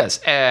 Tweet us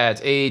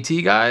at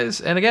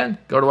atguys, and again,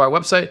 go to our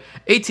website,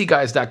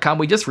 atguys.com.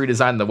 We just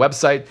redesigned the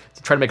website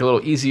to try to make it a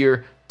little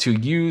easier to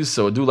use,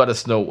 so do let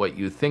us know what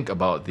you think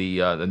about the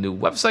new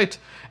website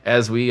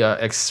as we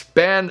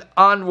expand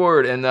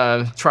onward and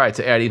try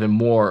to add even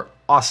more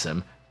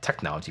awesome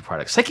technology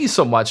products. Thank you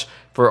so much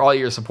for all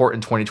your support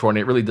in 2020.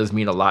 It really does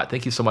mean a lot.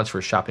 Thank you so much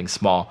for shopping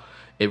small.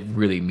 It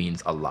really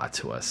means a lot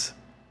to us.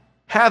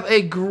 Have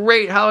a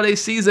great holiday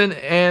season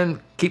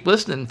and keep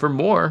listening for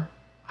more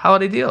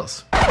holiday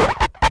deals.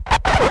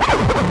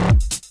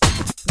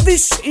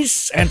 This is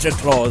Santa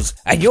Claus,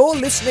 and you're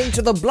listening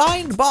to the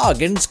Blind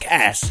Bargains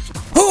Cast.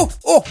 Ho,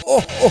 ho, ho,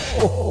 ho,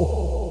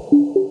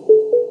 ho.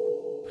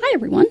 Hi,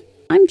 everyone.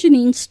 I'm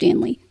Janine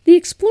Stanley, the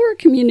Explorer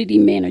Community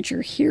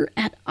Manager here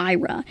at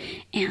Aira,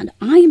 and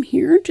I am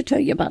here to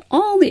tell you about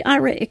all the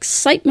Aira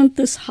excitement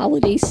this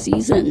holiday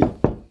season.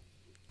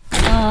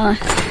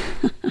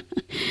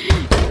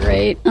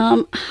 Great.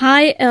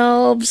 Hi,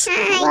 elves.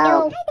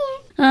 Hello.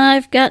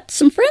 I've got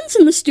some friends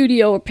in the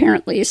studio,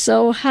 apparently,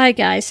 so hi,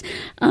 guys.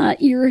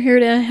 You're here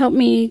to help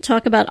me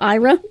talk about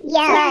Aira?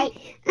 Yeah, right.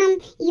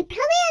 You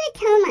probably ought to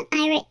tell them what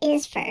Aira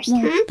is first,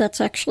 huh?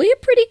 That's actually a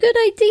pretty good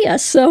idea.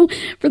 So,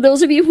 for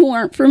those of you who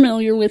aren't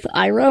familiar with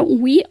Aira,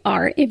 we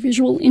are a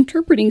visual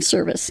interpreting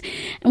service.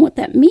 And what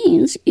that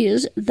means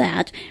is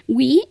that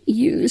we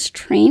use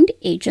trained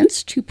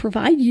agents to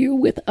provide you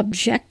with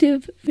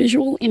objective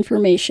visual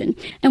information.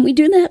 And we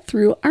do that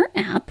through our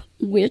app,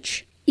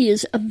 which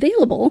is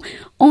available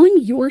on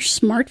your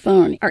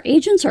smartphone. Our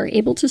agents are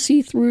able to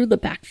see through the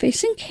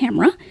back-facing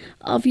camera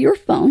of your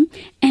phone,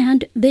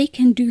 and they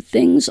can do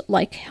things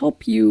like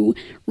help you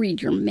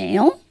read your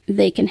mail.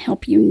 They can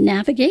help you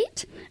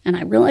navigate, and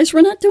I realize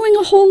we're not doing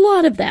a whole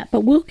lot of that,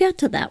 but we'll get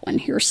to that one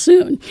here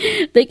soon.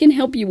 They can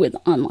help you with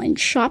online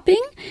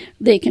shopping.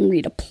 They can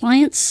read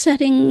appliance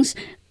settings,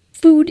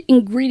 food,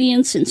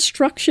 ingredients,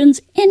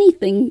 instructions,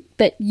 anything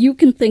that you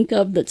can think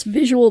of that's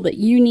visual that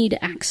you need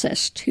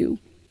access to.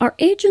 Our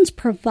agents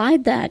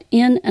provide that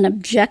in an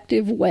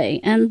objective way,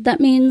 and that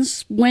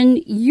means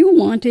when you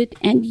want it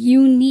and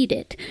you need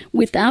it,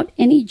 without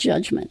any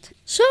judgment.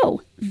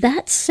 So,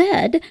 that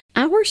said,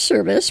 our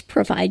service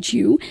provides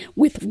you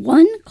with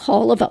one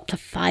call of up to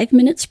 5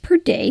 minutes per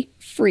day,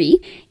 free.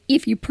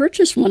 If you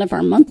purchase one of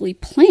our monthly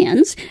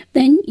plans,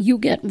 then you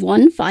get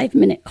one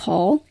 5-minute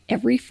call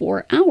every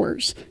 4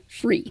 hours,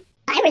 free.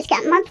 Aira's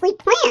got monthly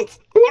plans,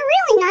 and they're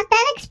really not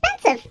that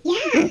expensive.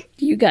 Yeah.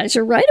 You guys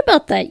are right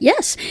about that.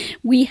 Yes,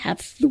 we have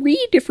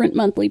 3 different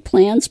monthly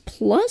plans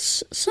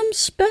plus some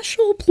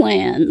special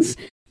plans.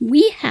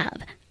 We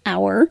have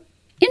our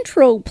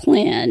intro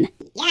plan.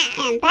 Yeah,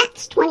 and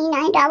that's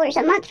 $29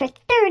 a month for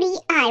 30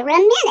 Aira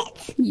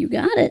minutes. You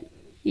got it.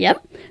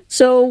 Yep.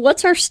 So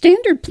what's our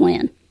standard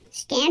plan?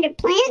 Standard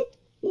plan,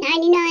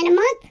 $99 a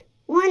month.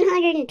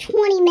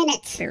 120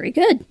 minutes. Very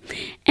good.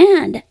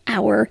 And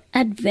our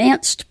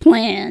advanced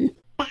plan.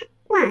 That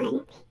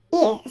one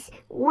is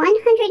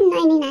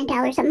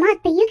 $199 a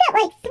month, but you get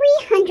like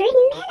 300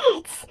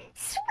 minutes.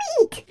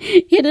 Sweet.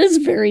 It is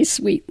very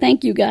sweet.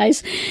 Thank you,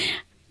 guys.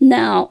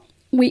 Now,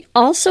 we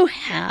also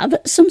have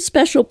some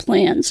special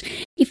plans.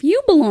 If you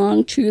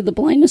belong to the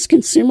blindness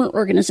consumer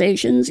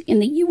organizations in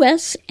the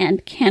U.S.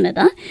 and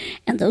Canada,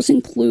 and those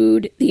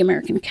include the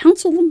American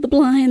Council of the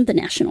Blind, the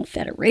National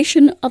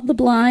Federation of the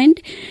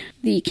Blind,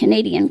 the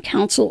Canadian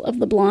Council of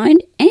the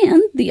Blind,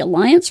 and the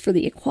Alliance for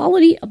the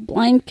Equality of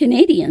Blind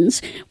Canadians,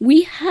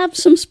 we have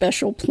some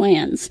special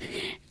plans.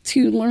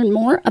 To learn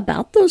more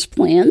about those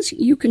plans,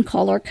 you can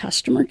call our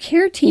customer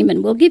care team,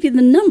 and we'll give you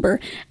the number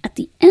at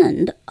the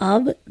end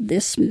of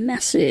this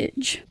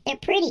message. They're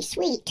pretty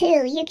sweet,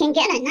 too. You can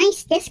get a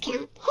nice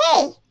discount.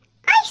 Hey,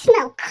 I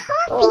smell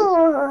coffee.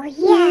 Oh,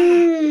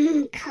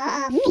 yeah.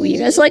 Coffee. Oh, you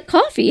guys like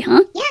coffee,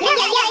 huh?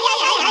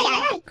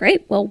 Yeah.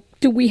 Great. Well,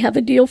 do we have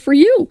a deal for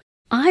you?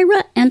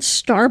 Aira and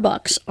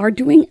Starbucks are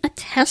doing a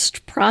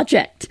test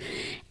project.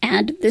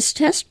 And this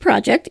test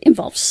project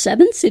involves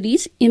 7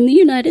 cities in the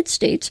United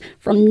States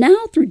from now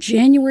through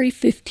January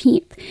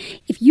 15th.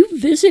 If you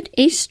visit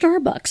a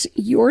Starbucks,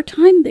 your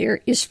time there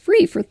is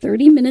free for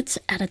 30 minutes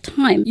at a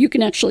time. You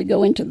can actually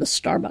go into the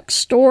Starbucks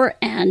store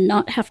and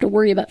not have to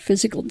worry about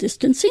physical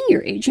distancing.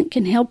 Your agent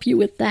can help you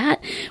with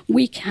that.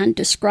 We can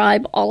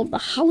describe all of the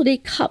holiday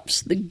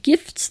cups, the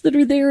gifts that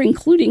are there,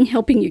 including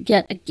helping you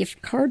get a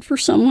gift card for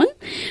someone.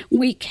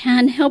 We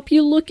can help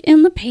you look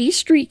in the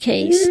pastry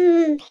case.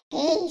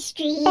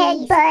 Pastries.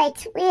 Egg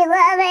bites. We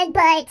love egg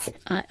bites.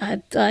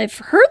 I've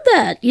heard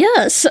that,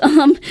 yes.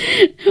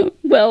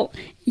 Well,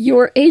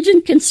 your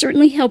agent can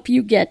certainly help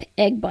you get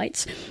egg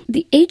bites.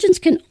 The agents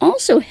can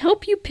also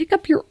help you pick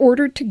up your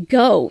order to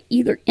go,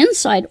 either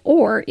inside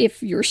or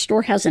if your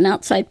store has an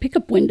outside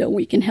pickup window,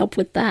 we can help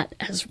with that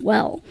as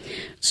well.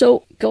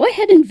 So go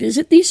ahead and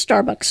visit these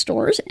Starbucks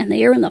stores, and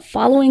they are in the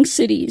following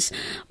cities: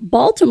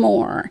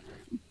 Baltimore,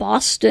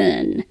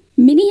 Boston,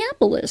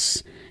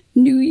 Minneapolis,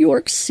 New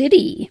York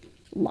City,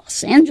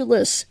 Los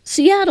Angeles,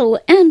 Seattle,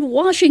 and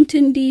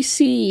Washington,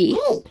 D.C.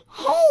 Hey,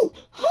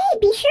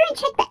 be sure and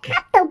check the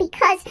app, though,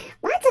 because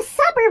lots of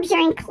suburbs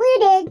are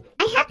included.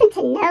 I happen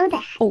to know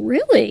that. Oh,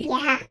 really?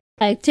 Yeah.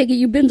 I take it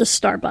you've been to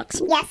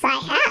Starbucks. Yes,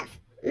 I have.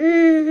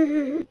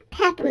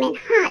 Peppermint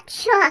hot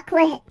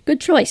chocolate.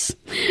 Good choice.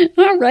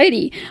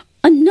 Alrighty.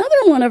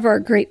 Another one of our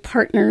great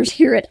partners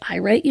here at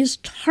Aira is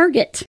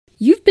Target.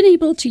 You've been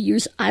able to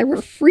use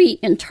Aira free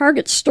in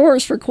Target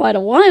stores for quite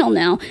a while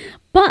now,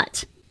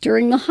 but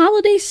during the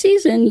holiday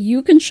season,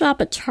 you can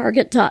shop at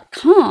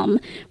Target.com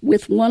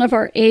with one of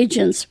our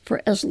agents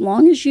for as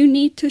long as you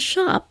need to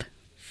shop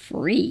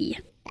free.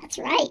 That's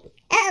right.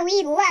 Oh,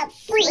 we love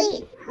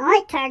free. I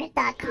like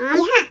Target.com.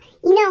 Yeah,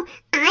 you know,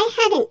 I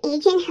had an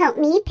agent help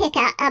me pick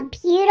out a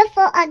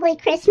beautiful, ugly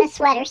Christmas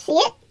sweater. See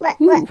it?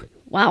 Look.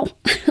 Wow,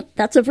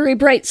 that's a very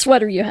bright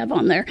sweater you have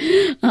on there.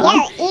 Yeah,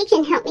 the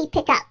agent helped me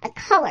pick out the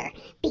color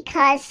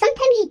because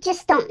sometimes you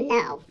just don't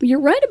know.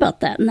 You're right about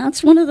that, and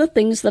that's one of the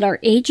things that our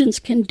agents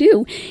can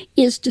do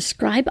is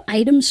describe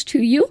items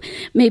to you.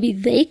 Maybe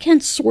they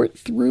can sort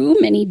through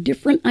many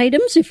different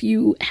items if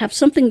you have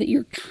something that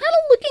you're kind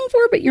of looking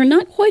for, but you're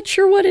not quite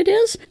sure what it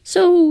is.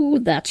 So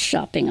that's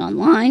shopping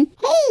online.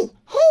 Hey,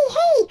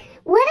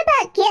 what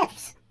about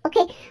gifts?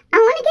 Okay, I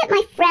want to get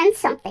my friend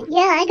something.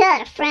 Yeah, I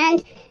got a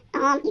friend.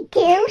 You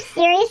do?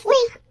 Seriously?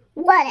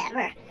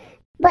 Whatever.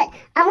 But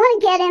I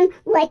want to get him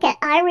like an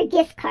Aira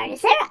gift card.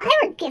 Is there an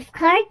Aira gift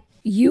card?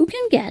 You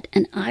can get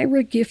an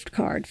Aira gift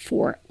card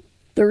for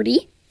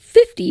 $30,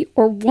 $50,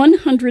 or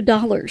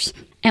 $100.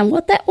 And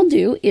what that will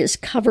do is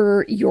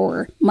cover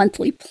your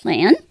monthly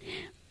plan,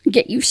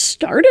 get you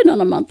started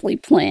on a monthly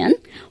plan,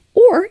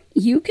 or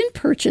you can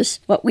purchase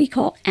what we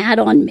call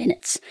add-on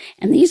minutes.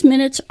 And these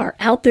minutes are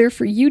out there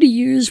for you to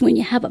use when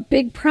you have a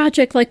big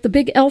project like the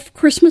Big Elf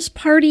Christmas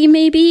party,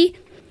 maybe.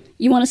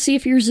 You want to see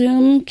if your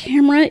Zoom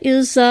camera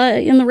is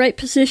in the right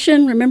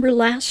position. Remember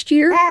last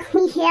year? Yeah,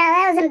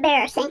 that was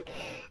embarrassing.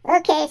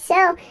 Okay,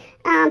 so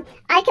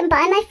I can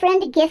buy my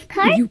friend a gift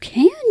card? You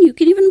can. You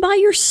can even buy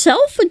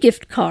yourself a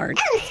gift card.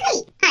 Oh,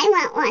 sweet. I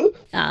want one.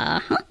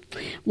 Uh-huh.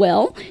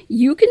 Well,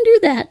 you can do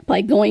that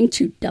by going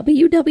to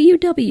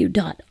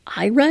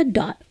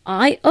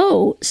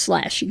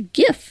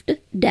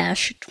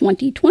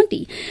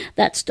www.aira.io/gift-2020.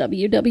 That's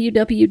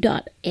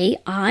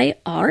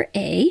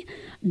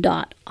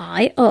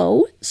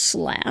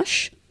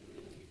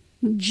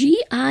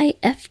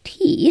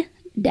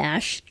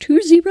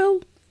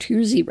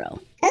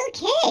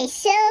Okay,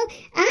 so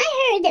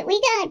I heard that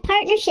we got a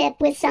partnership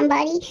with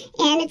somebody,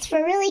 and it's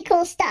for really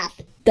cool stuff.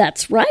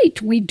 That's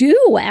right, we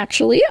do,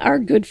 actually. Our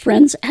good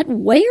friends at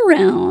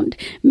WayAround,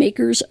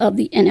 makers of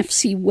the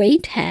NFC Way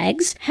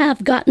tags,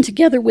 have gotten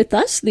together with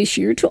us this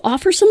year to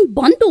offer some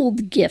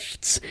bundled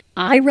gifts.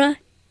 Aira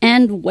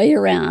and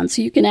WayAround.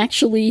 So you can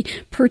actually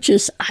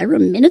purchase Aira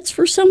minutes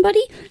for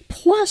somebody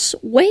plus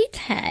Way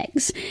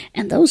tags.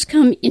 And those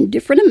come in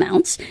different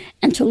amounts.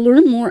 And to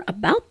learn more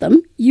about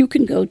them, you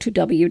can go to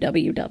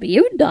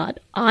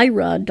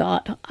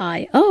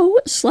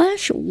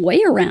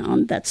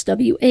www.aira.io/WayAround. That's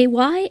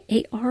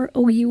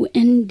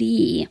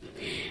WAYAROUND.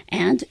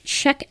 And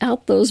check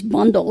out those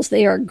bundles.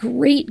 They are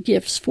great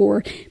gifts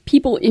for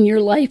people in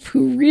your life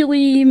who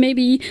really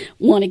maybe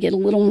want to get a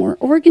little more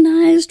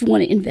organized,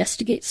 want to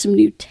investigate some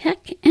new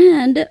tech,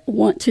 and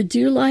want to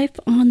do life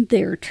on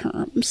their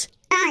terms.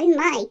 On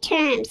my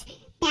terms.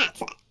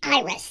 That's what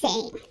Aira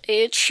saying.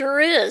 It sure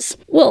is.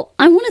 Well,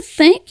 I want to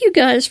thank you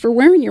guys for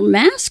wearing your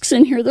masks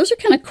in here. Those are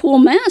kind of cool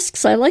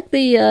masks. I like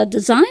the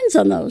designs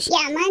on those.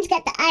 Yeah, mine's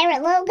got the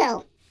Aira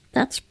logo.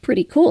 That's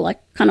pretty cool. I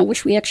kind of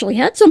wish we actually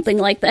had something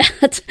like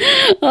that.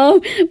 Well,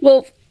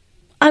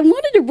 I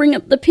wanted to bring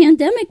up the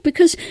pandemic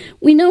because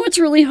we know it's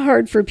really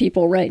hard for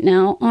people right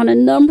now on a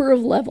number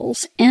of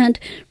levels. And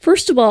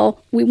first of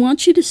all, we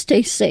want you to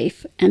stay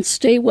safe and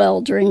stay well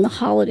during the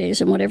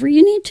holidays, and whatever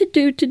you need to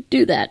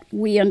do that,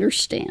 we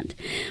understand.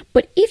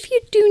 But if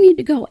you do need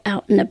to go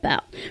out and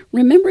about,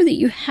 remember that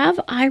you have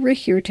Aira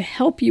here to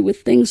help you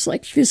with things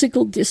like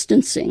physical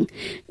distancing.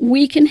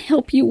 We can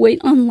help you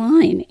wait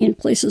online in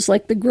places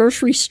like the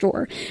grocery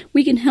store.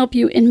 We can help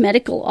you in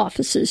medical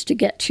offices to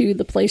get to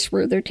the place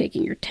where they're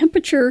taking your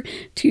temperature,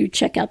 to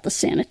check out the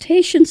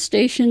sanitation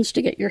stations,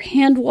 to get your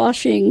hand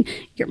washing,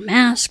 your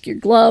mask, your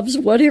gloves,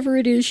 whatever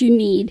it is you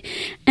need.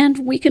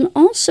 And we can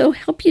also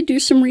help you do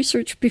some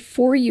research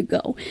before you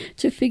go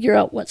to figure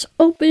out what's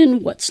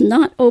open, what's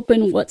not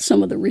open, what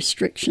some of the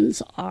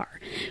restrictions are.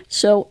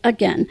 So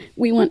again,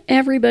 we want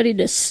everybody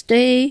to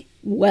stay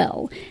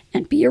well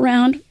and be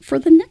around for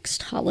the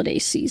next holiday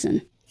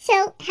season. So,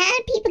 how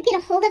do people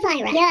get a hold of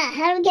Aira? Yeah,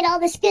 how do we get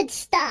all this good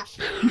stuff?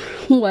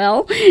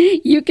 Well,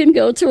 you can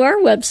go to our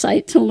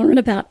website to learn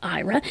about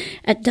Aira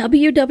at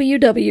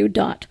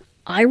www.aira.io.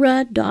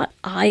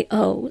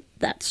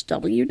 That's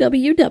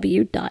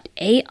www.aira.io.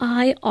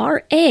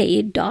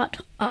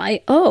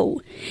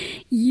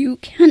 You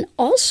can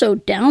also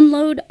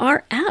download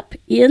our app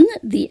in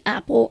the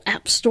Apple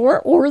App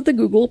Store or the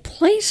Google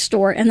Play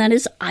Store, and that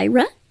is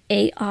Aira.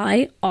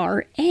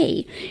 AIRA.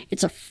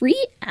 It's a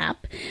free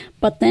app,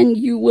 but then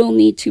you will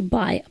need to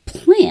buy a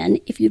plan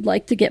if you'd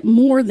like to get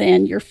more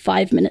than your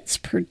 5 minutes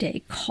per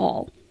day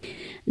call.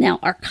 Now,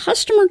 our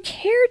customer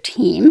care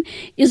team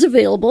is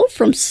available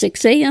from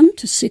 6 a.m.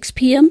 to 6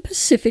 p.m.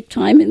 Pacific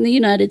time in the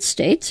United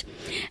States,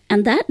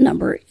 and that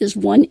number is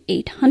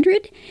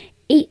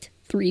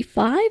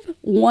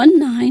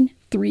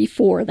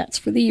 1-800-835-1934. That's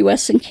for the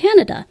U.S. and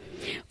Canada.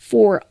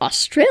 For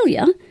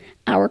Australia,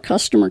 our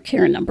customer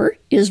care number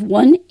is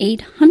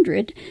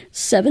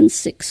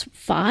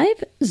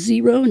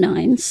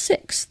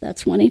 1-800-765-096.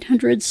 That's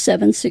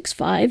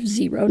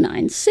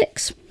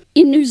 1-800-765-096.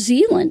 In New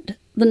Zealand,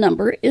 the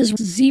number is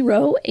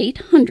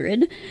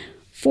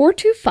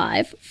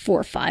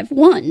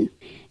 0800-425-451.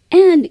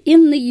 And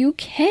in the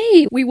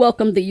UK, we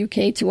welcomed the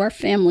UK to our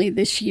family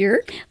this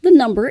year. The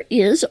number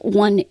is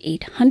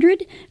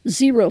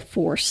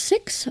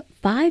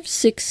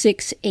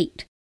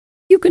 1-800-046-5668.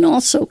 You can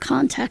also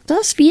contact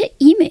us via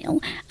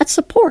email at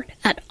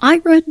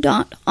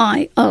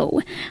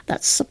support@aira.io.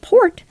 That's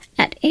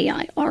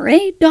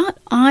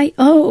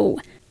support@aira.io.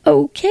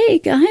 Okay,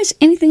 guys,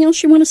 anything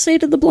else you want to say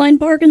to the Blind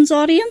Bargains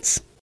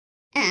audience?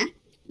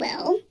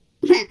 Well,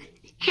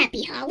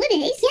 happy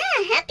holidays.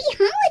 Yeah, happy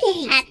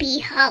holidays. Happy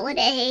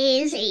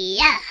holidays,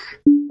 yeah.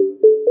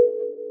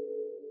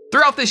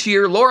 Throughout this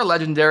year, Laura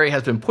Legendary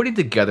has been putting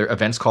together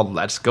events called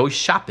Let's Go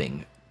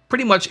Shopping.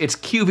 Pretty much it's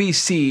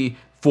QVC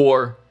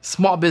for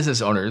small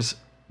business owners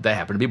that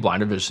happen to be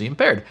blind or visually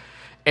impaired.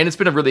 And it's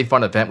been a really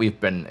fun event. We've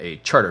been a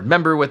charter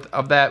member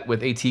of that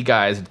with AT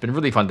Guys. It's been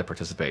really fun to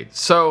participate.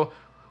 So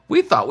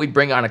we thought we'd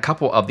bring on a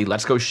couple of the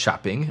Let's Go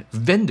Shopping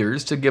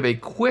vendors to give a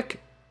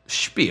quick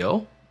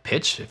spiel,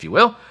 pitch, if you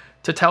will,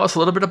 to tell us a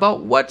little bit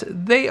about what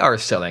they are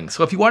selling.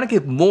 So if you want to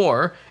get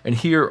more and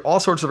hear all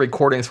sorts of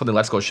recordings from the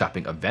Let's Go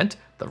Shopping event,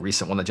 the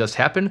recent one that just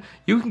happened,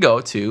 you can go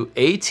to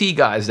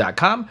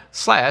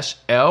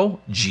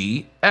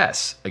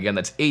atguys.com/LGS. Again,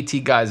 that's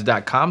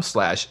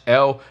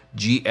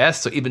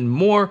atguys.com/LGS. So even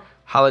more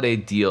holiday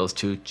deals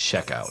to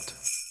check out.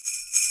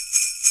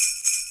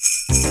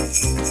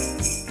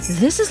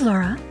 This is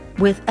Laura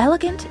with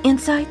Elegant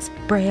Insights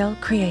Braille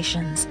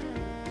Creations.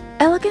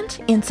 Elegant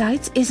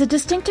Insights is a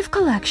distinctive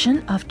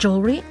collection of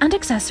jewelry and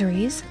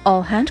accessories,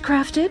 all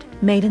handcrafted,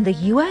 made in the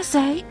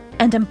USA,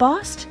 and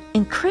embossed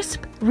in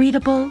crisp,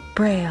 readable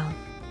Braille.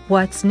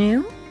 What's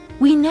new?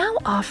 We now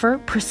offer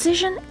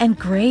precision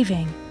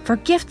engraving for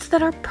gifts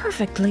that are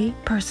perfectly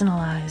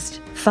personalized.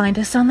 Find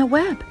us on the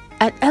web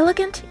at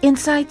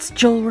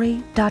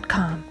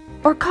elegantinsightsjewelry.com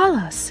or call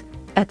us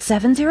at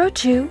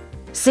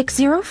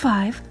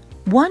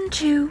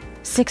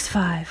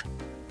 702-605-1265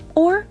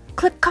 or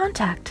click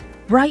Contact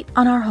right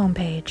on our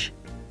homepage.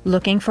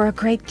 Looking for a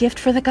great gift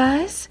for the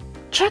guys?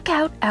 Check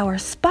out our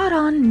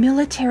spot-on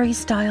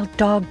military-style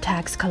dog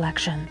tags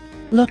collection.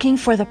 Looking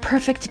for the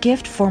perfect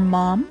gift for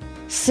mom,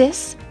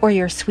 sis, or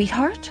your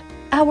sweetheart?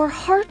 Our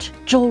heart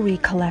jewelry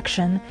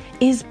collection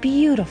is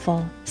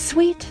beautiful,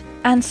 sweet,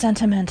 and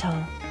sentimental.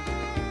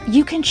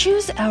 You can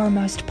choose our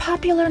most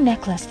popular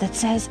necklace that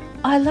says,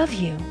 I love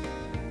you,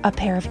 a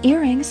pair of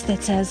earrings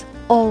that says,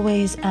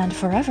 always and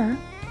forever,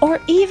 or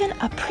even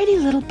a pretty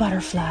little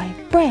butterfly,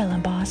 Braille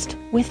embossed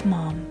with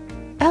Mom.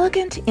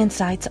 Elegant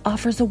Insights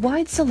offers a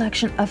wide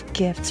selection of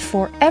gifts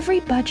for every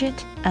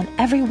budget and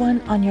everyone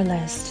on your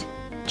list.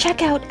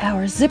 Check out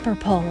our zipper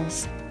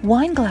pulls,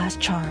 wine glass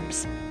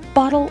charms,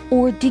 bottle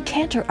or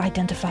decanter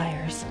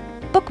identifiers,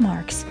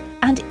 bookmarks,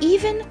 and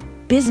even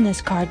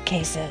business card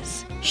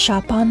cases.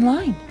 Shop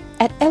online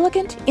at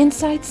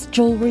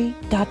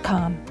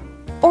elegantinsightsjewelry.com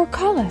or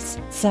call us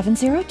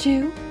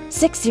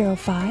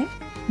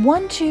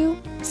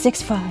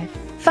 702-605-1265.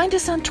 Find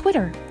us on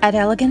Twitter at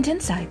Elegant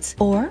Insights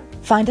or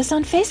find us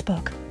on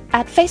Facebook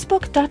at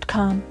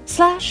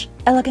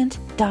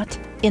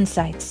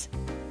facebook.com/elegant.insights.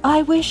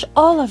 I wish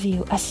all of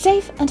you a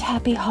safe and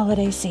happy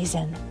holiday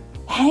season.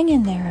 Hang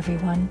in there,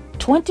 everyone.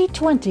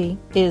 2020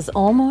 is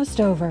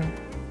almost over.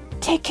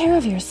 Take care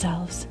of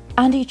yourselves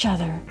and each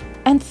other.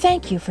 And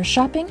thank you for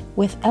shopping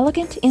with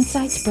Elegant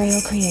Insights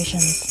Braille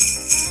Creations.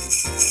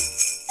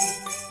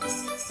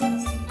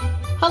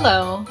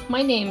 Hello,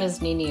 my name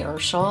is Nini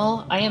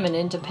Urschel. I am an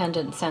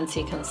independent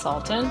Scentsy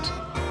consultant.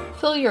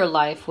 Fill your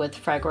life with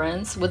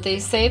fragrance with a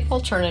safe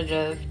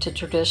alternative to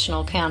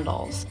traditional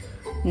candles.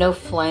 No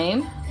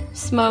flame,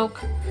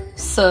 smoke,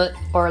 soot,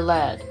 or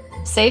lead.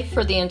 Safe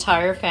for the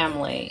entire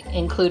family,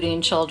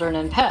 including children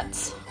and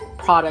pets.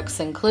 Products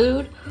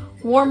include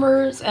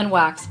warmers and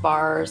wax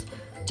bars,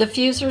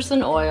 diffusers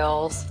and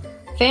oils,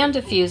 fan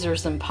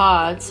diffusers and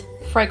pods,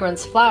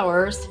 fragrance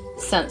flowers,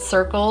 scent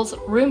circles,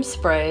 room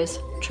sprays,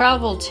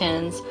 travel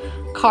tins,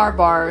 car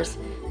bars,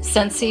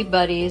 Scentsy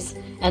buddies,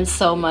 and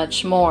so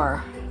much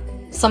more.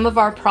 Some of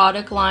our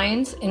product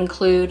lines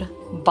include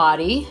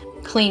body,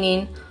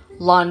 cleaning,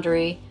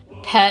 laundry,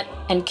 pet,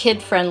 and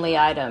kid-friendly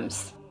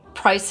items.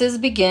 Prices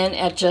begin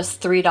at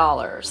just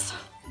 $3.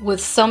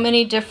 With so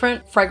many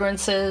different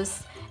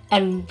fragrances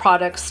and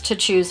products to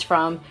choose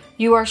from,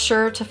 you are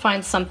sure to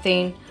find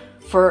something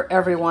for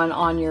everyone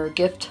on your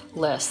gift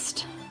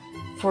list.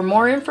 For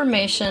more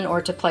information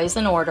or to place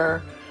an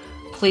order,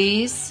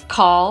 please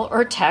call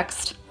or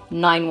text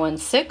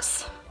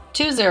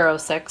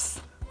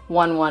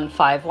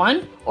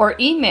 916-206-1151 or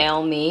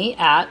email me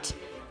at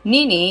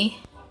Nini,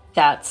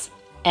 that's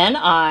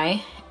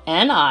Nini,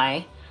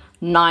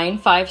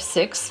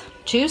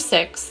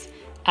 95626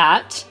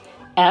 at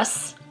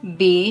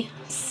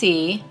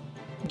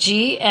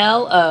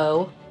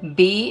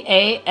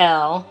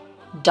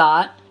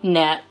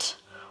sbcglobal.net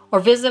or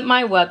visit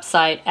my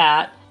website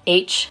at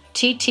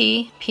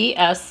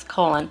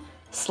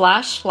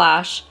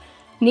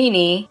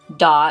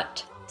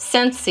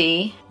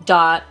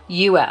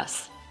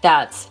https://nini.scentsy.us.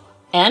 That's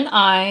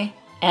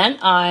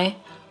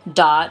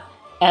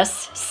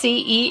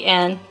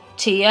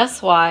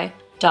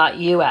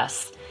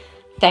nini.scentsy.us.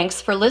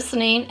 Thanks for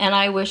listening, and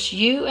I wish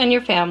you and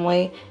your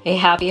family a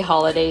happy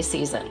holiday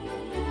season.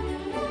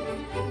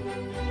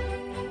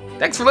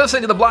 Thanks for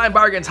listening to the Blind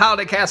Bargains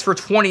Holiday Cast for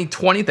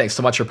 2020. Thanks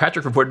so much for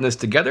Patrick for putting this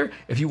together.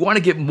 If you want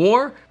to get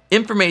more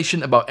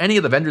information about any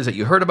of the vendors that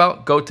you heard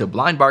about, go to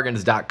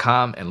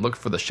blindbargains.com and look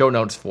for the show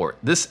notes for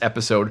this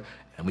episode,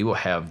 and we will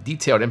have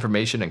detailed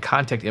information and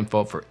contact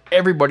info for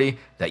everybody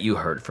that you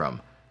heard from.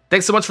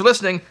 Thanks so much for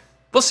listening.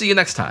 We'll see you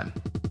next time.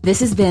 This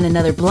has been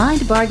another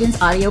Blind Bargains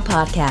audio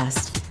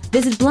podcast.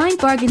 Visit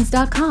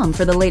blindbargains.com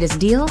for the latest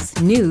deals,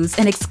 news,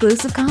 and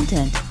exclusive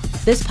content.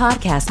 This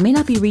podcast may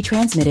not be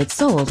retransmitted,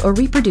 sold, or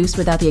reproduced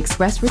without the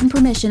express written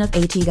permission of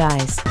AT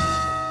Guys.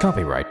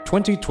 Copyright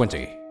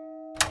 2020.